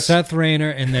so that's, Seth Rayner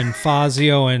and then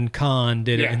Fazio and Kahn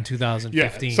did it Yeah. in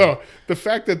 2015. yeah. So the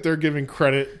fact that they're giving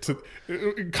credit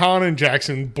to Kahn and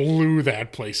Jackson blew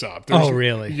that place up. Oh,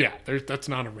 really? Yeah, that's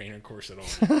not a Rayner course at all.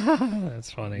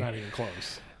 That's funny. Not even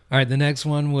close. All right, the next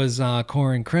one was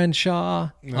Corin Crenshaw.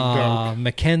 Doak.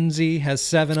 Mackenzie has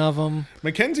 7 of them.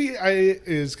 Mackenzie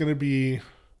is going to be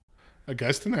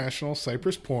Augusta National,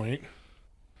 Cypress Point. I'm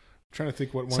trying to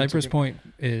think what one. Cypress Point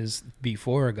is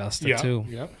before Augusta, too.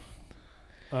 Yeah.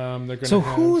 They're going So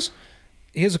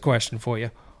here's a question for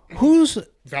you. Who's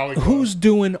Valley Club. Who's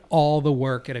doing all the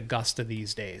work at Augusta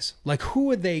these days? Like, who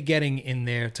are they getting in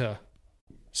there to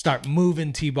start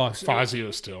moving T-box?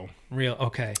 Fazio still. Real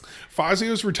okay.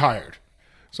 Fazio's retired.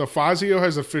 So Fazio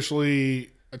has officially,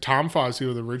 Tom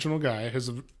Fazio, the original guy,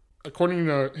 has, according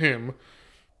to him,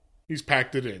 he's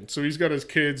packed it in. So he's got his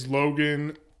kids,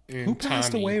 Logan and Who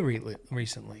passed Tommy. away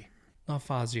recently? Not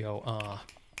Fazio.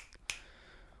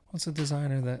 What's the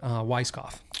designer that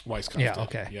Weisskopf? Weisskopf Yeah, did.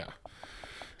 okay. Yeah.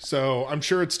 So I'm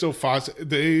sure it's still Fazio.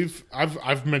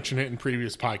 I've mentioned it in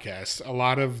previous podcasts. A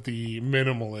lot of the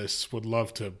minimalists would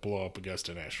love to blow up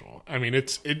Augusta National. I mean,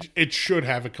 it should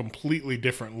have a completely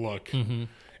different look. Mm-hmm.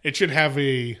 It should have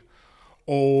a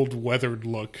old weathered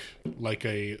look, like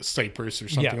a Cypress or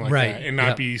something like right. that, and not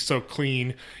Yep. be so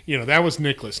clean. You know, that was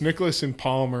Nicholas and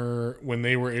Palmer, when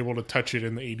they were able to touch it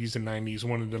in the 80s and 90s,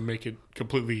 wanted to make it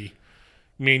completely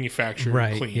manufactured,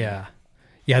 Right. clean. Yeah.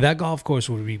 Yeah, that golf course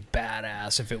would be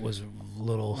badass if it was a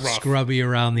little Rough. scrubby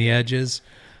around the edges.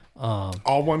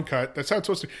 All one cut. That's how it's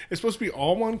supposed to be. It's supposed to be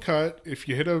all one cut. If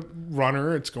you hit a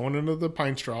runner, it's going into the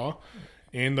pine straw,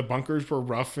 and the bunkers were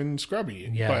rough and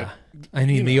scrubby. Yeah. But I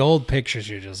mean, the old pictures,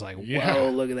 you're just like, Yeah. whoa,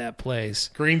 look at that place.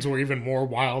 greens were even more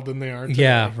wild than they are today.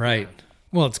 Yeah, right.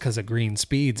 Well, it's because of green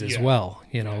speeds as Yeah. well.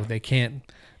 You know, they can't,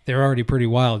 they're already pretty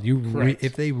wild. Correct.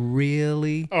 If they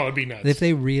really, Oh, it'd be nuts. if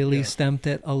they really stamped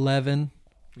at 11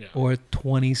 Yeah. or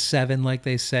 27, like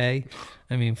they say,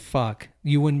 I mean, fuck,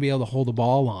 you wouldn't be able to hold the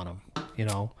ball on them, you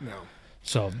know? No.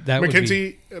 So that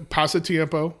Mackenzie,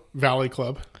 Pasatiempo, Valley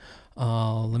Club. would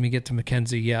be, let me get to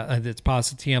Mackenzie. Yeah, it's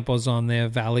Pasatiempo's on there,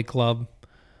 Valley Club.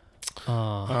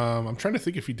 I'm trying to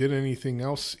think if he did anything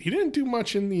else. He didn't do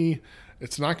much in the.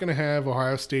 It's not going to have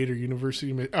Ohio State or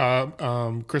University.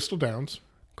 Crystal Downs.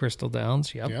 Crystal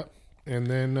Downs, yep. Yep. And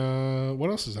then what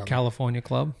else is on there? California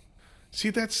Club. See,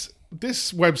 this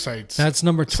website's That's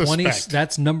number 20. suspect.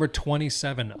 That's number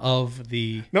 27 of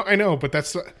the. No, I know, but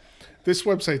this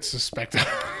website's suspect.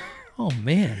 Oh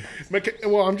man.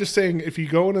 Well, I'm just saying, if you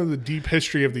go into the deep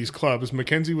history of these clubs,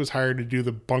 Mackenzie was hired to do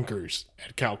the bunkers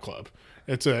at Cal Club.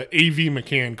 It's a AV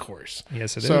McCann course.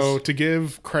 Yes, it is. So to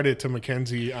give credit to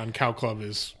Mackenzie on Cal Club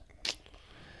is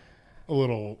a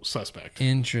little suspect.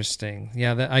 Interesting.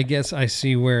 Yeah, I guess I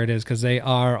see where it is because they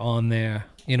are on there.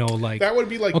 You know, like That would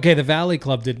be like okay, the Valley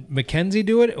Club. Did Mackenzie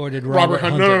do it or did Robert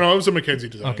Hunt. Hunter? No, it was a Mackenzie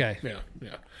design. Okay.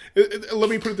 Yeah. Let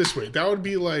me put it this way. That would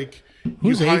be like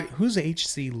Who's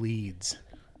HC Leeds?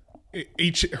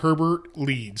 Herbert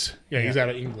Leeds. Yeah, he's out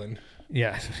of England.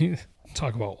 Yeah,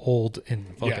 talk about old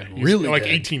and fucking He's really like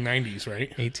good. 1890s, right?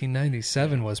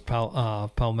 1897 was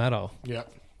Palmetto. Yeah.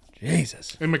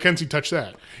 Jesus. And Mackenzie touched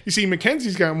that. You see,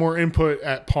 Mackenzie's got more input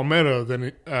at Palmetto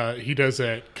than he does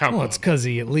at Cal Well, Club. it's because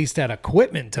he at least had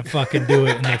equipment to fucking do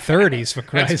it in the 30s, for That's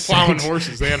Christ's plowing sake.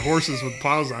 horses. They had horses with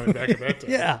plows on it back at that time.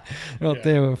 Yeah. Out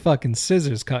there with fucking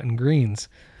scissors cutting greens.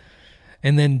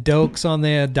 And then Doak's on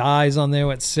there, Dye's on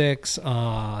there at 6,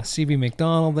 CB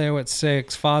McDonald there at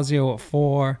 6, Fazio at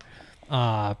 4,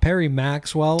 Perry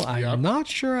Maxwell. I'm not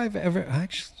sure I've ever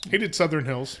actually. He did Southern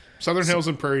Hills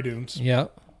and Prairie Dunes.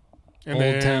 Yep. And Old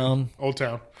then Town. Old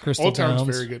Town. Crystal Old Town's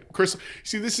Downs. very good.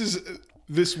 See,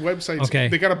 this website. Okay.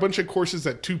 They got a bunch of courses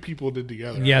that two people did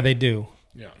together. Yeah, they do.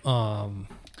 Yeah. Um,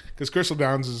 Because Crystal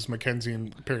Downs is Mackenzie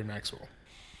and Perry Maxwell.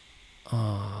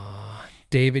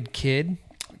 David Kidd.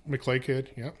 McClay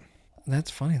Kid. Yep. That's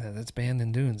funny that's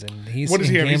Bandon Dunes, and he's What does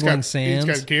in he have? Gambling Sands,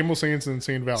 He's got Gamble Sands and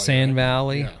Sand Valley. Sand right?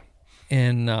 Valley, Yeah.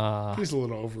 and He's a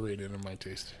little overrated in my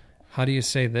taste. how do you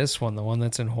say this one? The one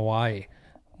that's in Hawaii,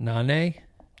 Nane,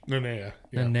 Nanea.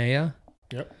 Yeah. Nanea.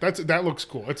 Yep. that looks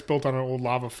cool. It's built on an old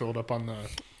lava field up on the.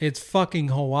 It's fucking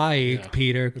Hawaii, Yeah,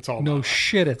 Peter. it's all no lava.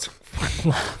 shit. It's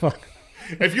lava.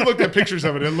 If you looked at pictures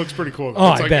of it, it looks pretty cool. Oh,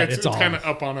 I bet it's all- kind of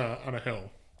up on a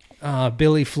hill.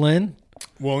 Billy Flynn.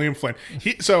 William Flynn.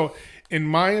 So, in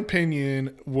my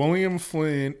opinion, William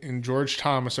Flynn and George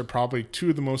Thomas are probably two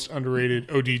of the most underrated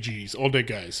ODGs, old dead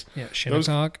guys. Yeah,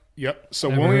 Shinnecock. Yep. So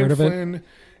Never William heard of it. Flynn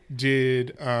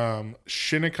did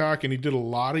Shinnecock, and he did a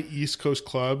lot of East Coast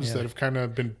clubs that have kind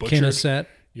of been butchered. Kinneset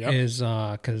Yep. is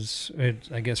because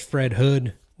I guess Fred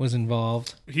Hood was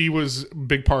involved. He was a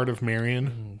big part of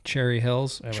Marion. Cherry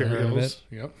Hills. Ever Cherry heard of Hills.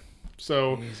 it? Yep.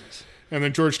 So, and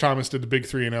then George Thomas did the big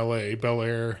three in L.A., Bel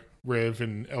Air, Riv,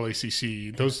 and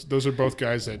LACC. Those are both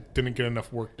guys that didn't get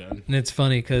enough work done. And it's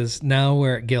funny because now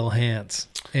we're at Gil Hance,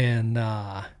 and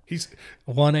He's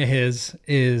one of his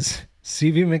is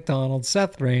C.V. McDonald,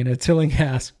 Seth Rayner,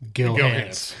 Tillinghast, Gil Gil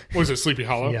Hance. Hance. What was it, Sleepy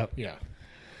Hollow? Yep. Yeah.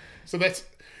 So that's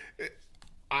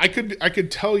I could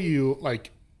tell you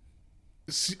like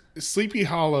Sleepy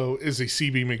Hollow is a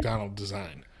CB McDonald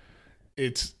design.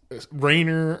 It's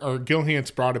Rayner or Gil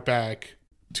Hance brought it back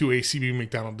to a CB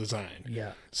McDonald design.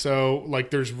 Yeah. So like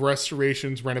there's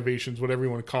restorations, renovations, whatever you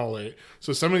want to call it.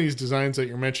 So some of these designs that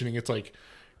you're mentioning, it's like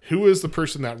who is the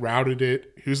person that routed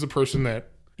it? Who's the person that,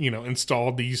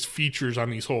 installed these features on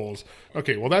these holes?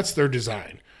 Okay, well that's their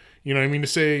design. You know what I mean? To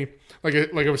say, like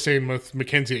I was saying with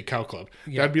Mackenzie at Cow Club,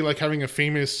 that'd be like having a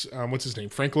famous, what's his name?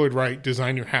 Frank Lloyd Wright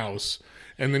design your house.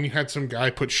 And then you had some guy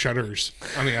put shutters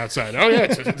on the outside. Oh yeah,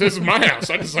 this is my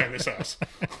house. I designed this house.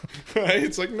 Right?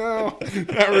 It's like, no,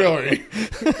 not really.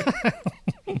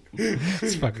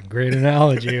 It's a fucking great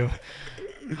analogy of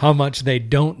how much they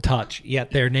don't touch,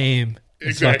 yet their name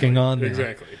is fucking on there.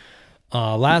 Exactly.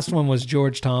 Last one was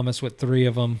George Thomas with 3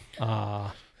 of them.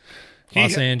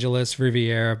 Los Angeles,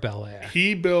 Riviera, Bel Air.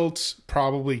 He built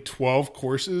probably 12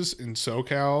 courses in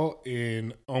SoCal,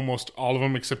 and almost all of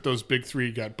them, except those big 3,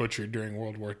 got butchered during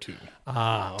World War II.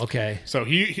 Okay. So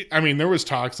there was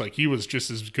talks like he was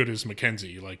just as good as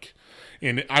Mackenzie. Like,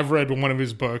 and I've read one of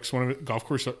his books, Golf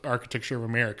Course Architecture of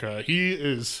America. He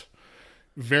is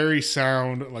very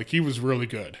sound. Like, he was really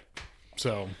good.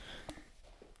 So,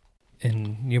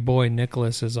 And your boy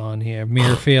Nicholas is on here.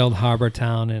 Muirfield,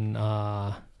 Harbortown, and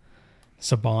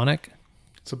Sabonic.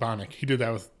 He did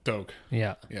that with Doak.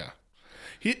 Yeah. Yeah.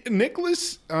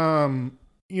 Nicholas,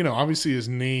 obviously his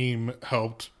name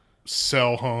helped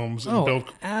sell homes and build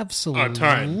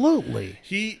absolutely.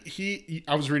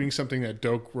 I was reading something that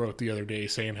Doak wrote the other day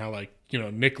saying how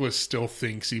Nicholas still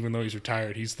thinks, even though he's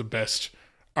retired, he's the best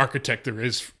architect there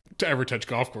is to ever touch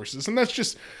golf courses. And that's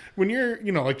just when you're,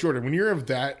 like Jordan, when you're of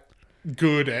that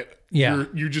good at,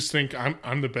 you just think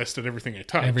I'm the best at everything I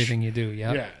touch. Everything you do.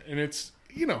 Yeah. Yeah. And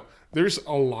there's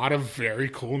a lot of very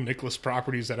cool Nicklaus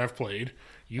properties that I've played.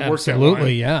 You worked that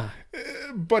Absolutely, line.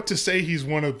 yeah. But to say he's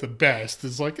one of the best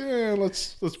is like,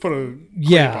 let's put a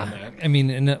Yeah. on that. I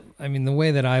mean, the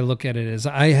way that I look at it is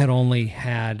I had only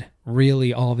had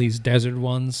really all these desert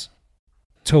ones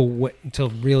to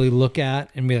really look at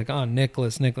and be like, oh,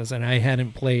 Nicklaus, and I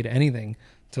hadn't played anything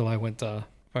till I went to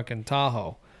fucking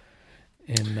Tahoe.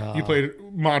 And You played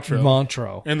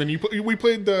Montreux. And then we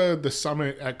played the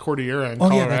summit at Cordillera in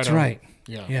Colorado. Yeah, that's right.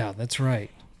 Yeah, that's right.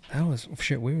 That was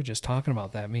shit. We were just talking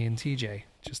about that, me and TJ,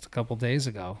 just a couple days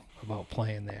ago, about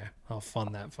playing there. How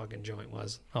fun that fucking joint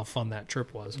was. How fun that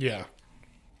trip was. Yeah.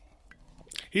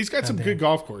 He's got some good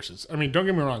golf courses. I mean, don't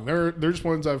get me wrong. There's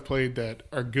ones I've played that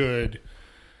are good.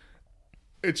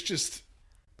 It's just,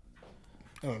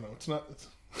 I don't know. It's not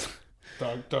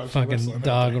dog fucking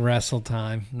dog wrestle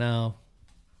time. No,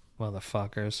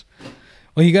 motherfuckers.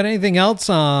 Well, you got anything else?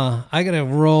 I gotta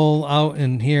roll out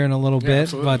in here in a little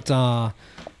bit, absolutely. But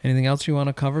anything else you want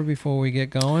to cover before we get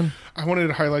going? I wanted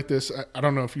to highlight this. I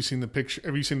don't know if you've seen the picture.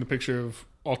 Have you seen the picture of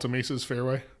Alta Mesa's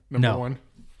fairway number 1?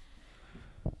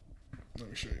 Let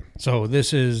me show you. So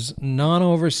this is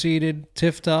non-overseeded,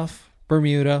 Tiftuff,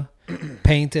 Bermuda,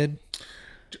 painted.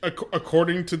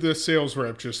 According to the sales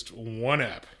rep, just one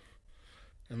app.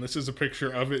 And this is a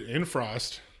picture of it in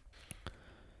frost.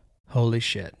 Holy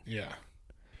shit. Yeah.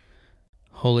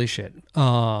 Holy shit.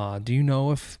 Do you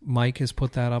know if Mike has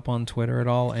put that up on Twitter at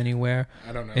all, anywhere?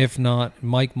 I don't know. If not,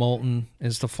 Mike Moulton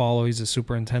is to follow. He's the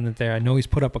superintendent there. I know he's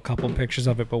put up a couple pictures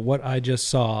of it, but what I just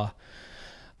saw,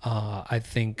 I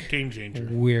think game changer.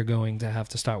 We're going to have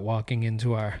to start walking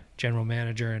into our general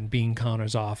manager and bean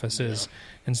counter's offices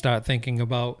and start thinking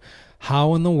about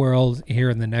how in the world here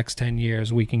in the next 10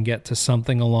 years we can get to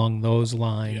something along those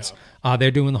lines. Yeah.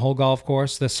 They're doing the whole golf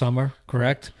course this summer,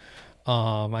 correct?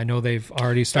 I know they've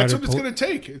already started. That's what it's going to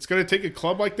take. It's going to take a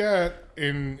club like that.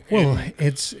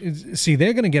 See,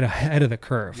 they're going to get ahead of the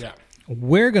curve. Yeah.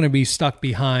 We're going to be stuck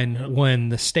behind when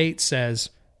the state says,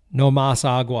 no más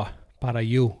agua para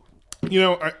you.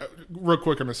 Real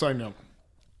quick on a side note,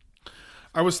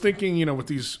 I was thinking, with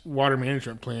these water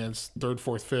management plans, 3rd,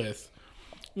 4th,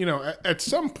 5th, at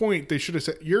some point they should have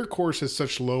said, your course has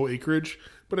such low acreage,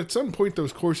 but at some point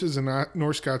those courses in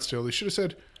North Scottsdale, they should have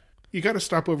said, you got to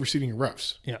stop overseeding your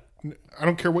roughs. Yeah. I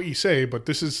don't care what you say, but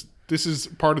this is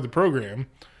part of the program.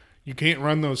 You can't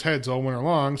run those heads all winter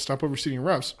long. Stop overseeding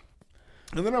roughs.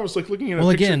 And then I was like looking at a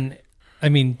picture. Again, I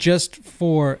mean, just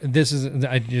for this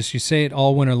is you say it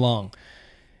all winter long.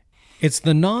 It's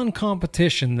the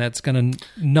non-competition that's going to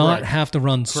not have to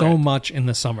run so much in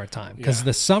the summertime, because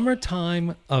the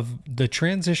summertime of the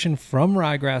transition from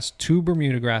ryegrass to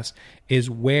Bermuda grass is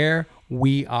where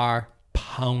we are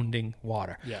pounding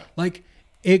water. Yeah. Like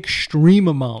extreme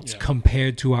amounts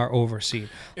compared to our overseed.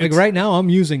 Like right now I'm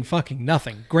using fucking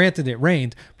nothing. Granted it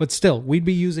rained, but still we'd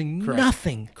be using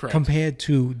nothing compared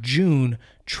to June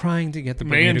trying to get the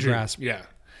Bermuda grass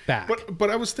back. But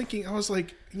I was thinking, I was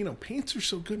like, paints are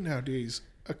so good nowadays.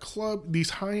 A club, these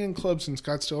high-end clubs in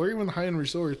Scottsdale or even the high-end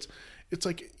resorts, it's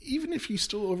like even if you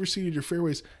still overseeded your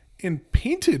fairways and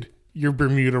painted your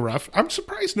Bermuda rough, I'm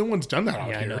surprised no one's done that out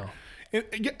here. I know.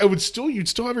 And you'd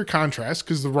still have your contrast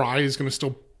because the rye is going to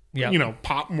still,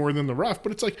 pop more than the rough.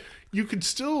 But it's like you could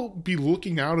still be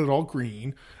looking out at all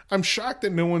green. I'm shocked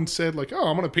that no one said like, "Oh,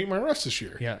 I'm going to paint my roughs this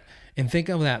year." Yeah, and think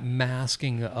of that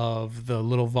masking of the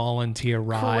little volunteer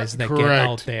ryes that get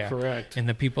out there, and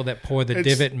the people that pour the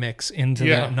divot mix into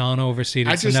that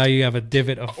non-overseeded. So now you have a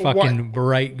divot of fucking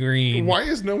bright green. Why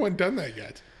has no one done that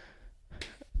yet?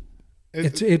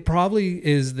 It probably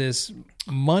is this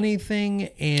money thing,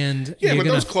 and but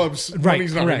those clubs,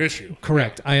 money's not an issue.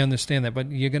 Correct, I understand that,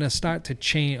 but you're going to start to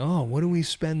change. Oh, what are we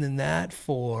spending that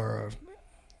for?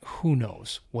 Who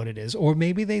knows what it is? Or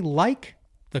maybe they like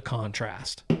the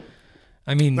contrast.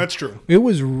 I mean, that's true. It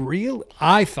was real.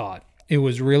 I thought it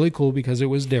was really cool because it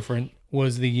was different.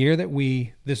 Was the year that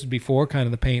this is before kind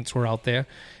of the paints were out there,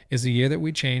 is the year that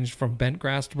we changed from bent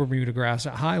grass to Bermuda grass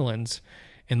at Highlands.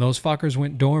 And those fuckers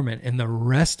went dormant, and the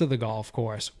rest of the golf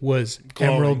course was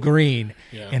glowing emerald green.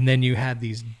 Yeah. And then you had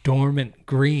these dormant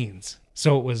greens.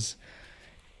 So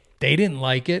they didn't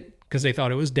like it because they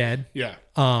thought it was dead. Yeah.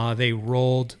 They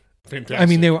rolled. Fantastic. I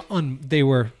mean, they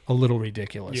were a little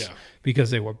ridiculous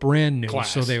because they were brand new.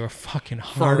 Class. So they were fucking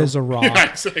hard as a rock.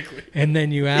 Yeah, exactly. And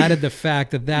then you added the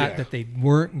fact that they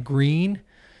weren't green.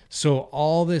 So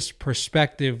all this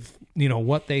perspective,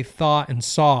 what they thought and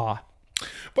saw.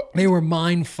 But they were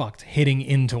mind fucked hitting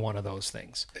into one of those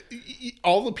things.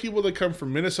 all the people that come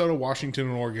from Minnesota, Washington,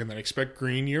 and Oregon that expect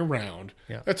green year round,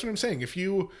 that's what I'm saying. If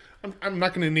you, I'm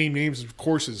not going to name names of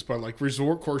courses, but like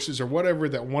resort courses or whatever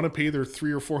that want to pay their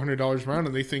 $300 or $400 round,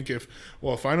 and they think if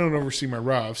I don't oversee my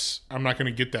roughs, I'm not going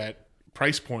to get that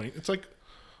price point. It's like,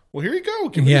 well, here you go,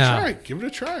 give it a try, give it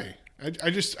a try.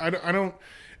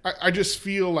 I just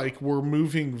feel like we're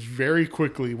moving very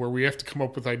quickly where we have to come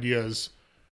up with ideas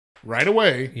right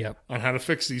away on how to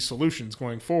fix these solutions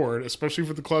going forward, especially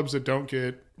for the clubs that don't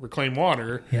get reclaimed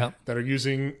water that are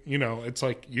using, it's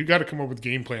like you got to come up with a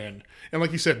game plan. And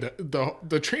like you said,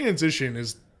 the transition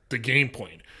is the game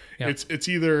point. It's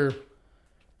either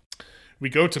we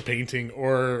go to painting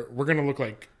or we're going to look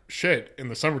like shit in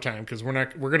the summertime because we're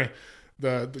going to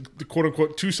the quote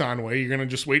unquote Tucson way. You're going to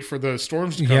just wait for the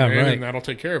storms to come in and that'll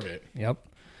take care of it.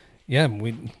 Yeah.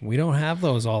 We don't have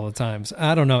those all the times.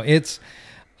 I don't know.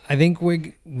 I think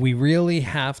we really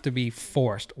have to be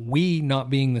forced. We, not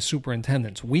being the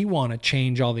superintendents, we want to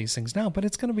change all these things now, but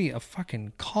it's going to be a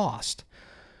fucking cost.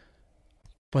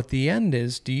 But the end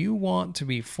is, do you want to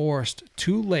be forced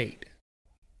too late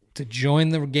to join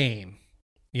the game,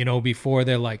 before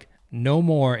they're like, no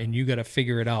more, and you got to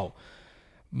figure it out?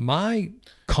 My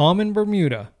common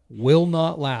Bermuda will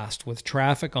not last with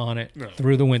traffic on it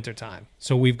through the wintertime.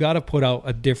 So we've got to put out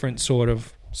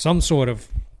some sort of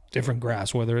different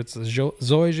grass, whether it's the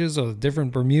Zoysias or the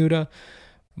different Bermuda.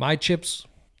 My chips,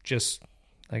 just,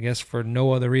 I guess for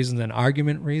no other reason than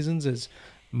argument reasons, is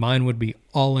mine would be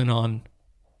all in on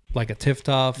like a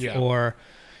Tiftoff or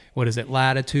what is it,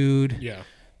 Latitude. Yeah.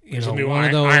 There's a new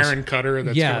iron cutter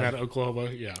that's coming out of Oklahoma.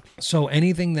 Yeah. So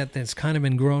anything that's kind of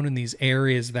been grown in these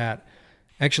areas that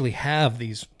actually have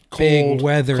these big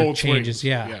weather changes.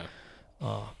 Swings.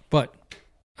 But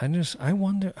I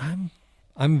wonder,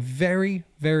 I'm very,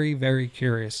 very, very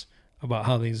curious about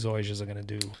how these Zoysias are going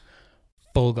to do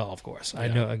full golf course. I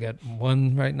know I got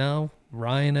one right now,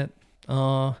 Ryan at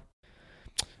over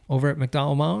at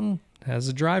McDowell Mountain has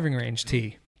a driving range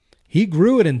tee. He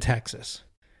grew it in Texas.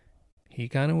 He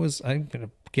kind of was, I'm going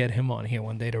to get him on here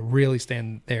one day to really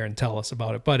stand there and tell us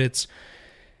about it. But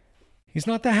he's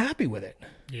not that happy with it.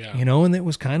 Yeah. And it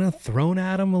was kind of thrown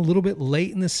at him a little bit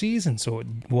late in the season. So it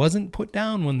wasn't put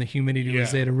down when the humidity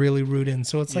was there to really root in.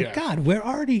 So it's like, God,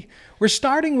 we're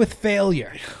starting with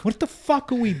failure. What the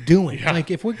fuck are we doing? Yeah.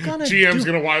 Like if we're going to GM's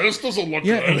going to, why this doesn't look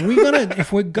good.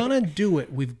 If we're going to do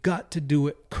it, we've got to do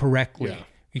it correctly. Yeah.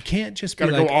 You can't just be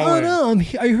like,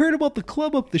 I heard about the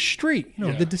club up the street.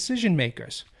 The decision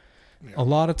makers a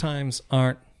lot of times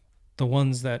aren't the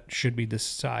ones that should be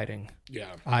deciding,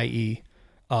 i.e.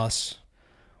 us,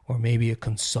 or maybe a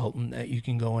consultant that you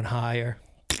can go and hire.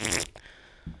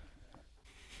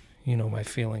 You know my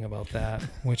feeling about that,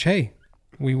 which, hey,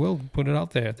 we will put it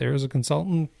out there. There is a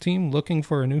consultant team looking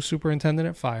for a new superintendent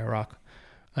at Fire Rock.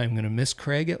 I'm going to miss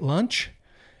Craig at lunch.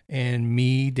 And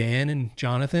me, Dan, and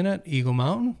Jonathan at Eagle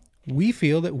Mountain, we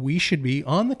feel that we should be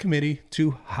on the committee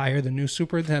to hire the new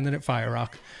superintendent at Fire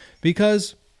Rock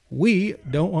because we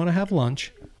don't want to have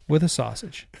lunch with a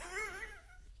sausage.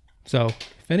 So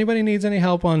if anybody needs any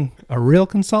help on a real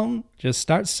consultant, just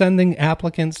start sending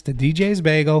applicants to DJ's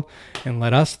Bagel and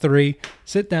let us three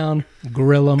sit down,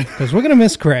 grill them, because we're going to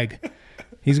miss Craig.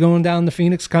 He's going down to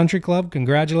Phoenix Country Club.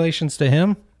 Congratulations to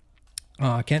him.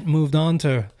 Kent moved on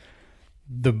to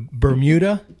the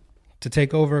Bermuda to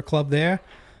take over a club there.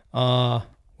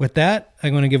 With that,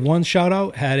 I'm going to give one shout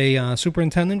out. Had a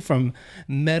superintendent from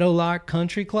Meadowlark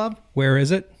Country Club. Where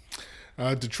is it?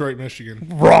 Detroit, Michigan.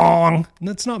 Wrong.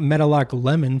 That's not Meadowlark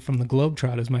Lemon from the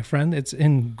Globetrotters, my friend. It's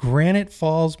in Granite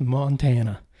Falls,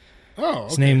 Montana. Oh, okay.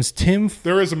 His name's Tim.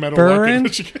 There is a Meadowlark in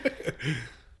Michigan.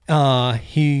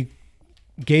 He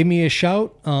gave me a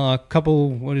shout. He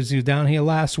was down here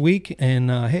last week,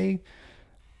 and hey,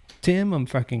 Tim, I'm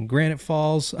fucking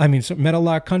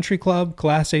Meadowlark Country Club,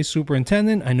 Class A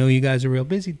superintendent. I know you guys are real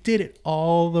busy. Did it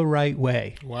all the right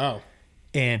way. Wow.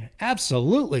 And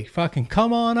absolutely fucking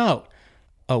come on out.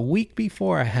 A week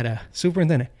before I had a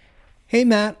superintendent. Hey,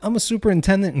 Matt, I'm a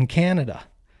superintendent in Canada.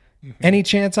 Any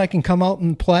chance I can come out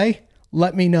and play?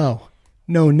 Let me know.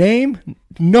 No name,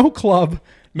 no club,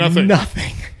 nothing.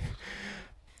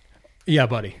 Yeah,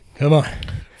 buddy. Come on.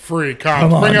 Free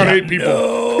cops. Bring out 8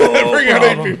 people. Bring out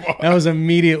 8 people. That was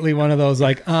immediately one of those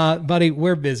like, buddy,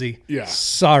 we're busy. Yeah.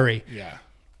 Sorry. Yeah.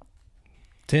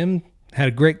 Tim had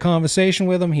a great conversation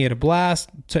with him. He had a blast.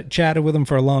 Chatted with him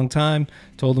for a long time.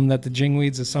 Told him that the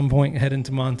Jingweeds at some point head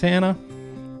into Montana.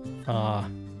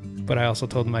 But I also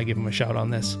told him I'd give him a shout on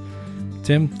this.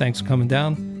 Tim, thanks for coming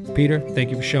down. Peter,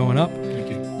 thank you for showing up. Thank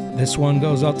you. This one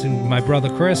goes out to my brother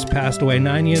Chris, passed away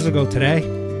 9 years ago today.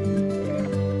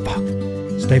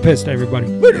 Stay pissed, everybody.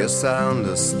 Yes, I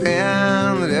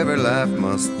understand that every life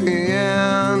must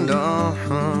end.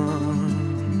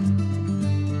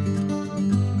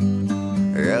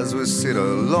 As we sit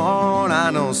alone,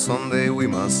 I know someday we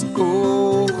must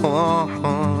go on.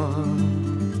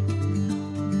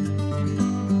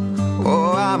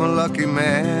 Oh, I'm a lucky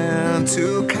man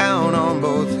to count on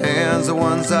both hands the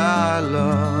ones I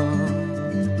love.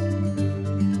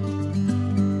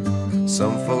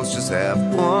 Some folks just have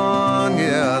one,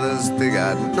 yeah, others they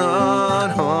got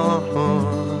none.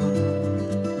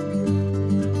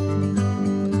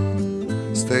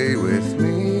 Stay with me,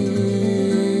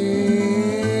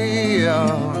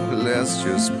 oh, let's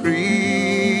just breathe.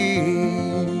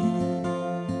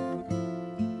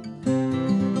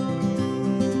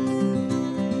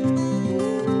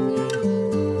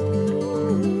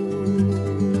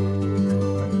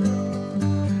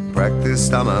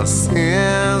 Practiced all my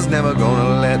sins, never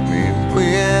gonna let me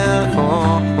win.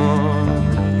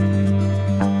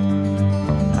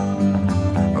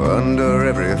 Under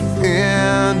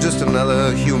everything, just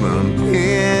another human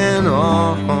being.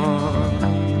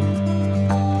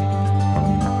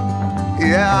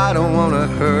 Yeah, I don't wanna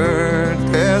hurt.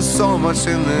 There's so much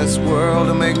in this world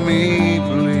to make me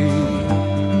bleed.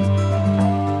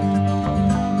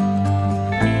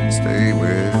 Stay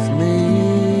with me,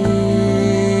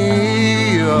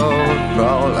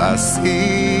 all I see.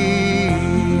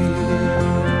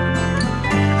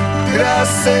 Did I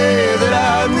say that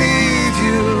I need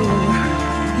you?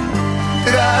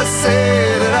 Did I say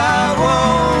that I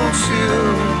want you?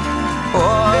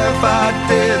 Or if I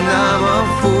didn't, I'm a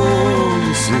fool,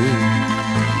 you see.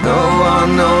 No one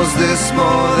knows this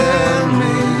more than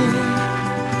me.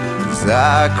 As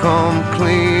I come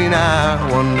clean, I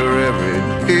wonder every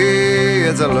day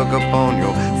as I look upon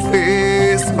your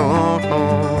face.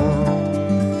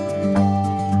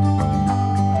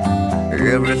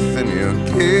 Everything you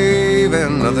gave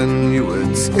and nothing you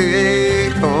would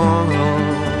take on.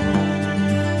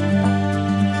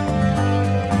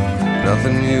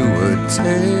 Nothing you would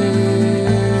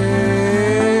take.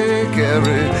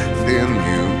 Everything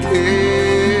you gave.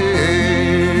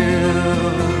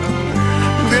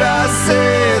 Did I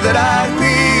say that I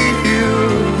need you?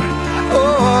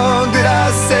 Oh, did I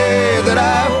say that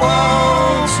I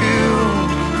want you?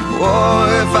 Oh,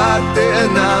 if I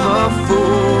didn't, I'm a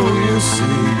fool, you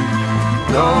see.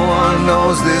 No one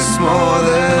knows this more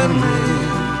than me.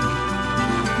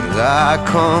 I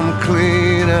come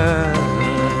cleaner.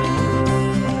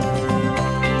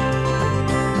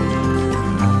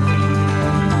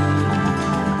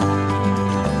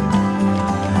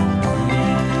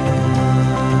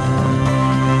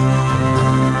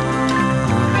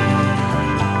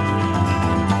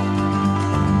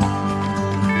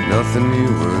 Nothing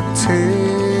you would take,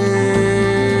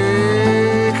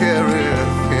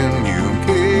 everything you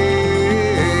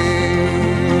gave.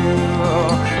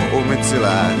 Oh, hold me till I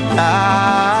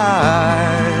die,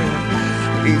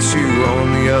 meet you on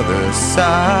the other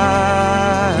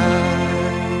side.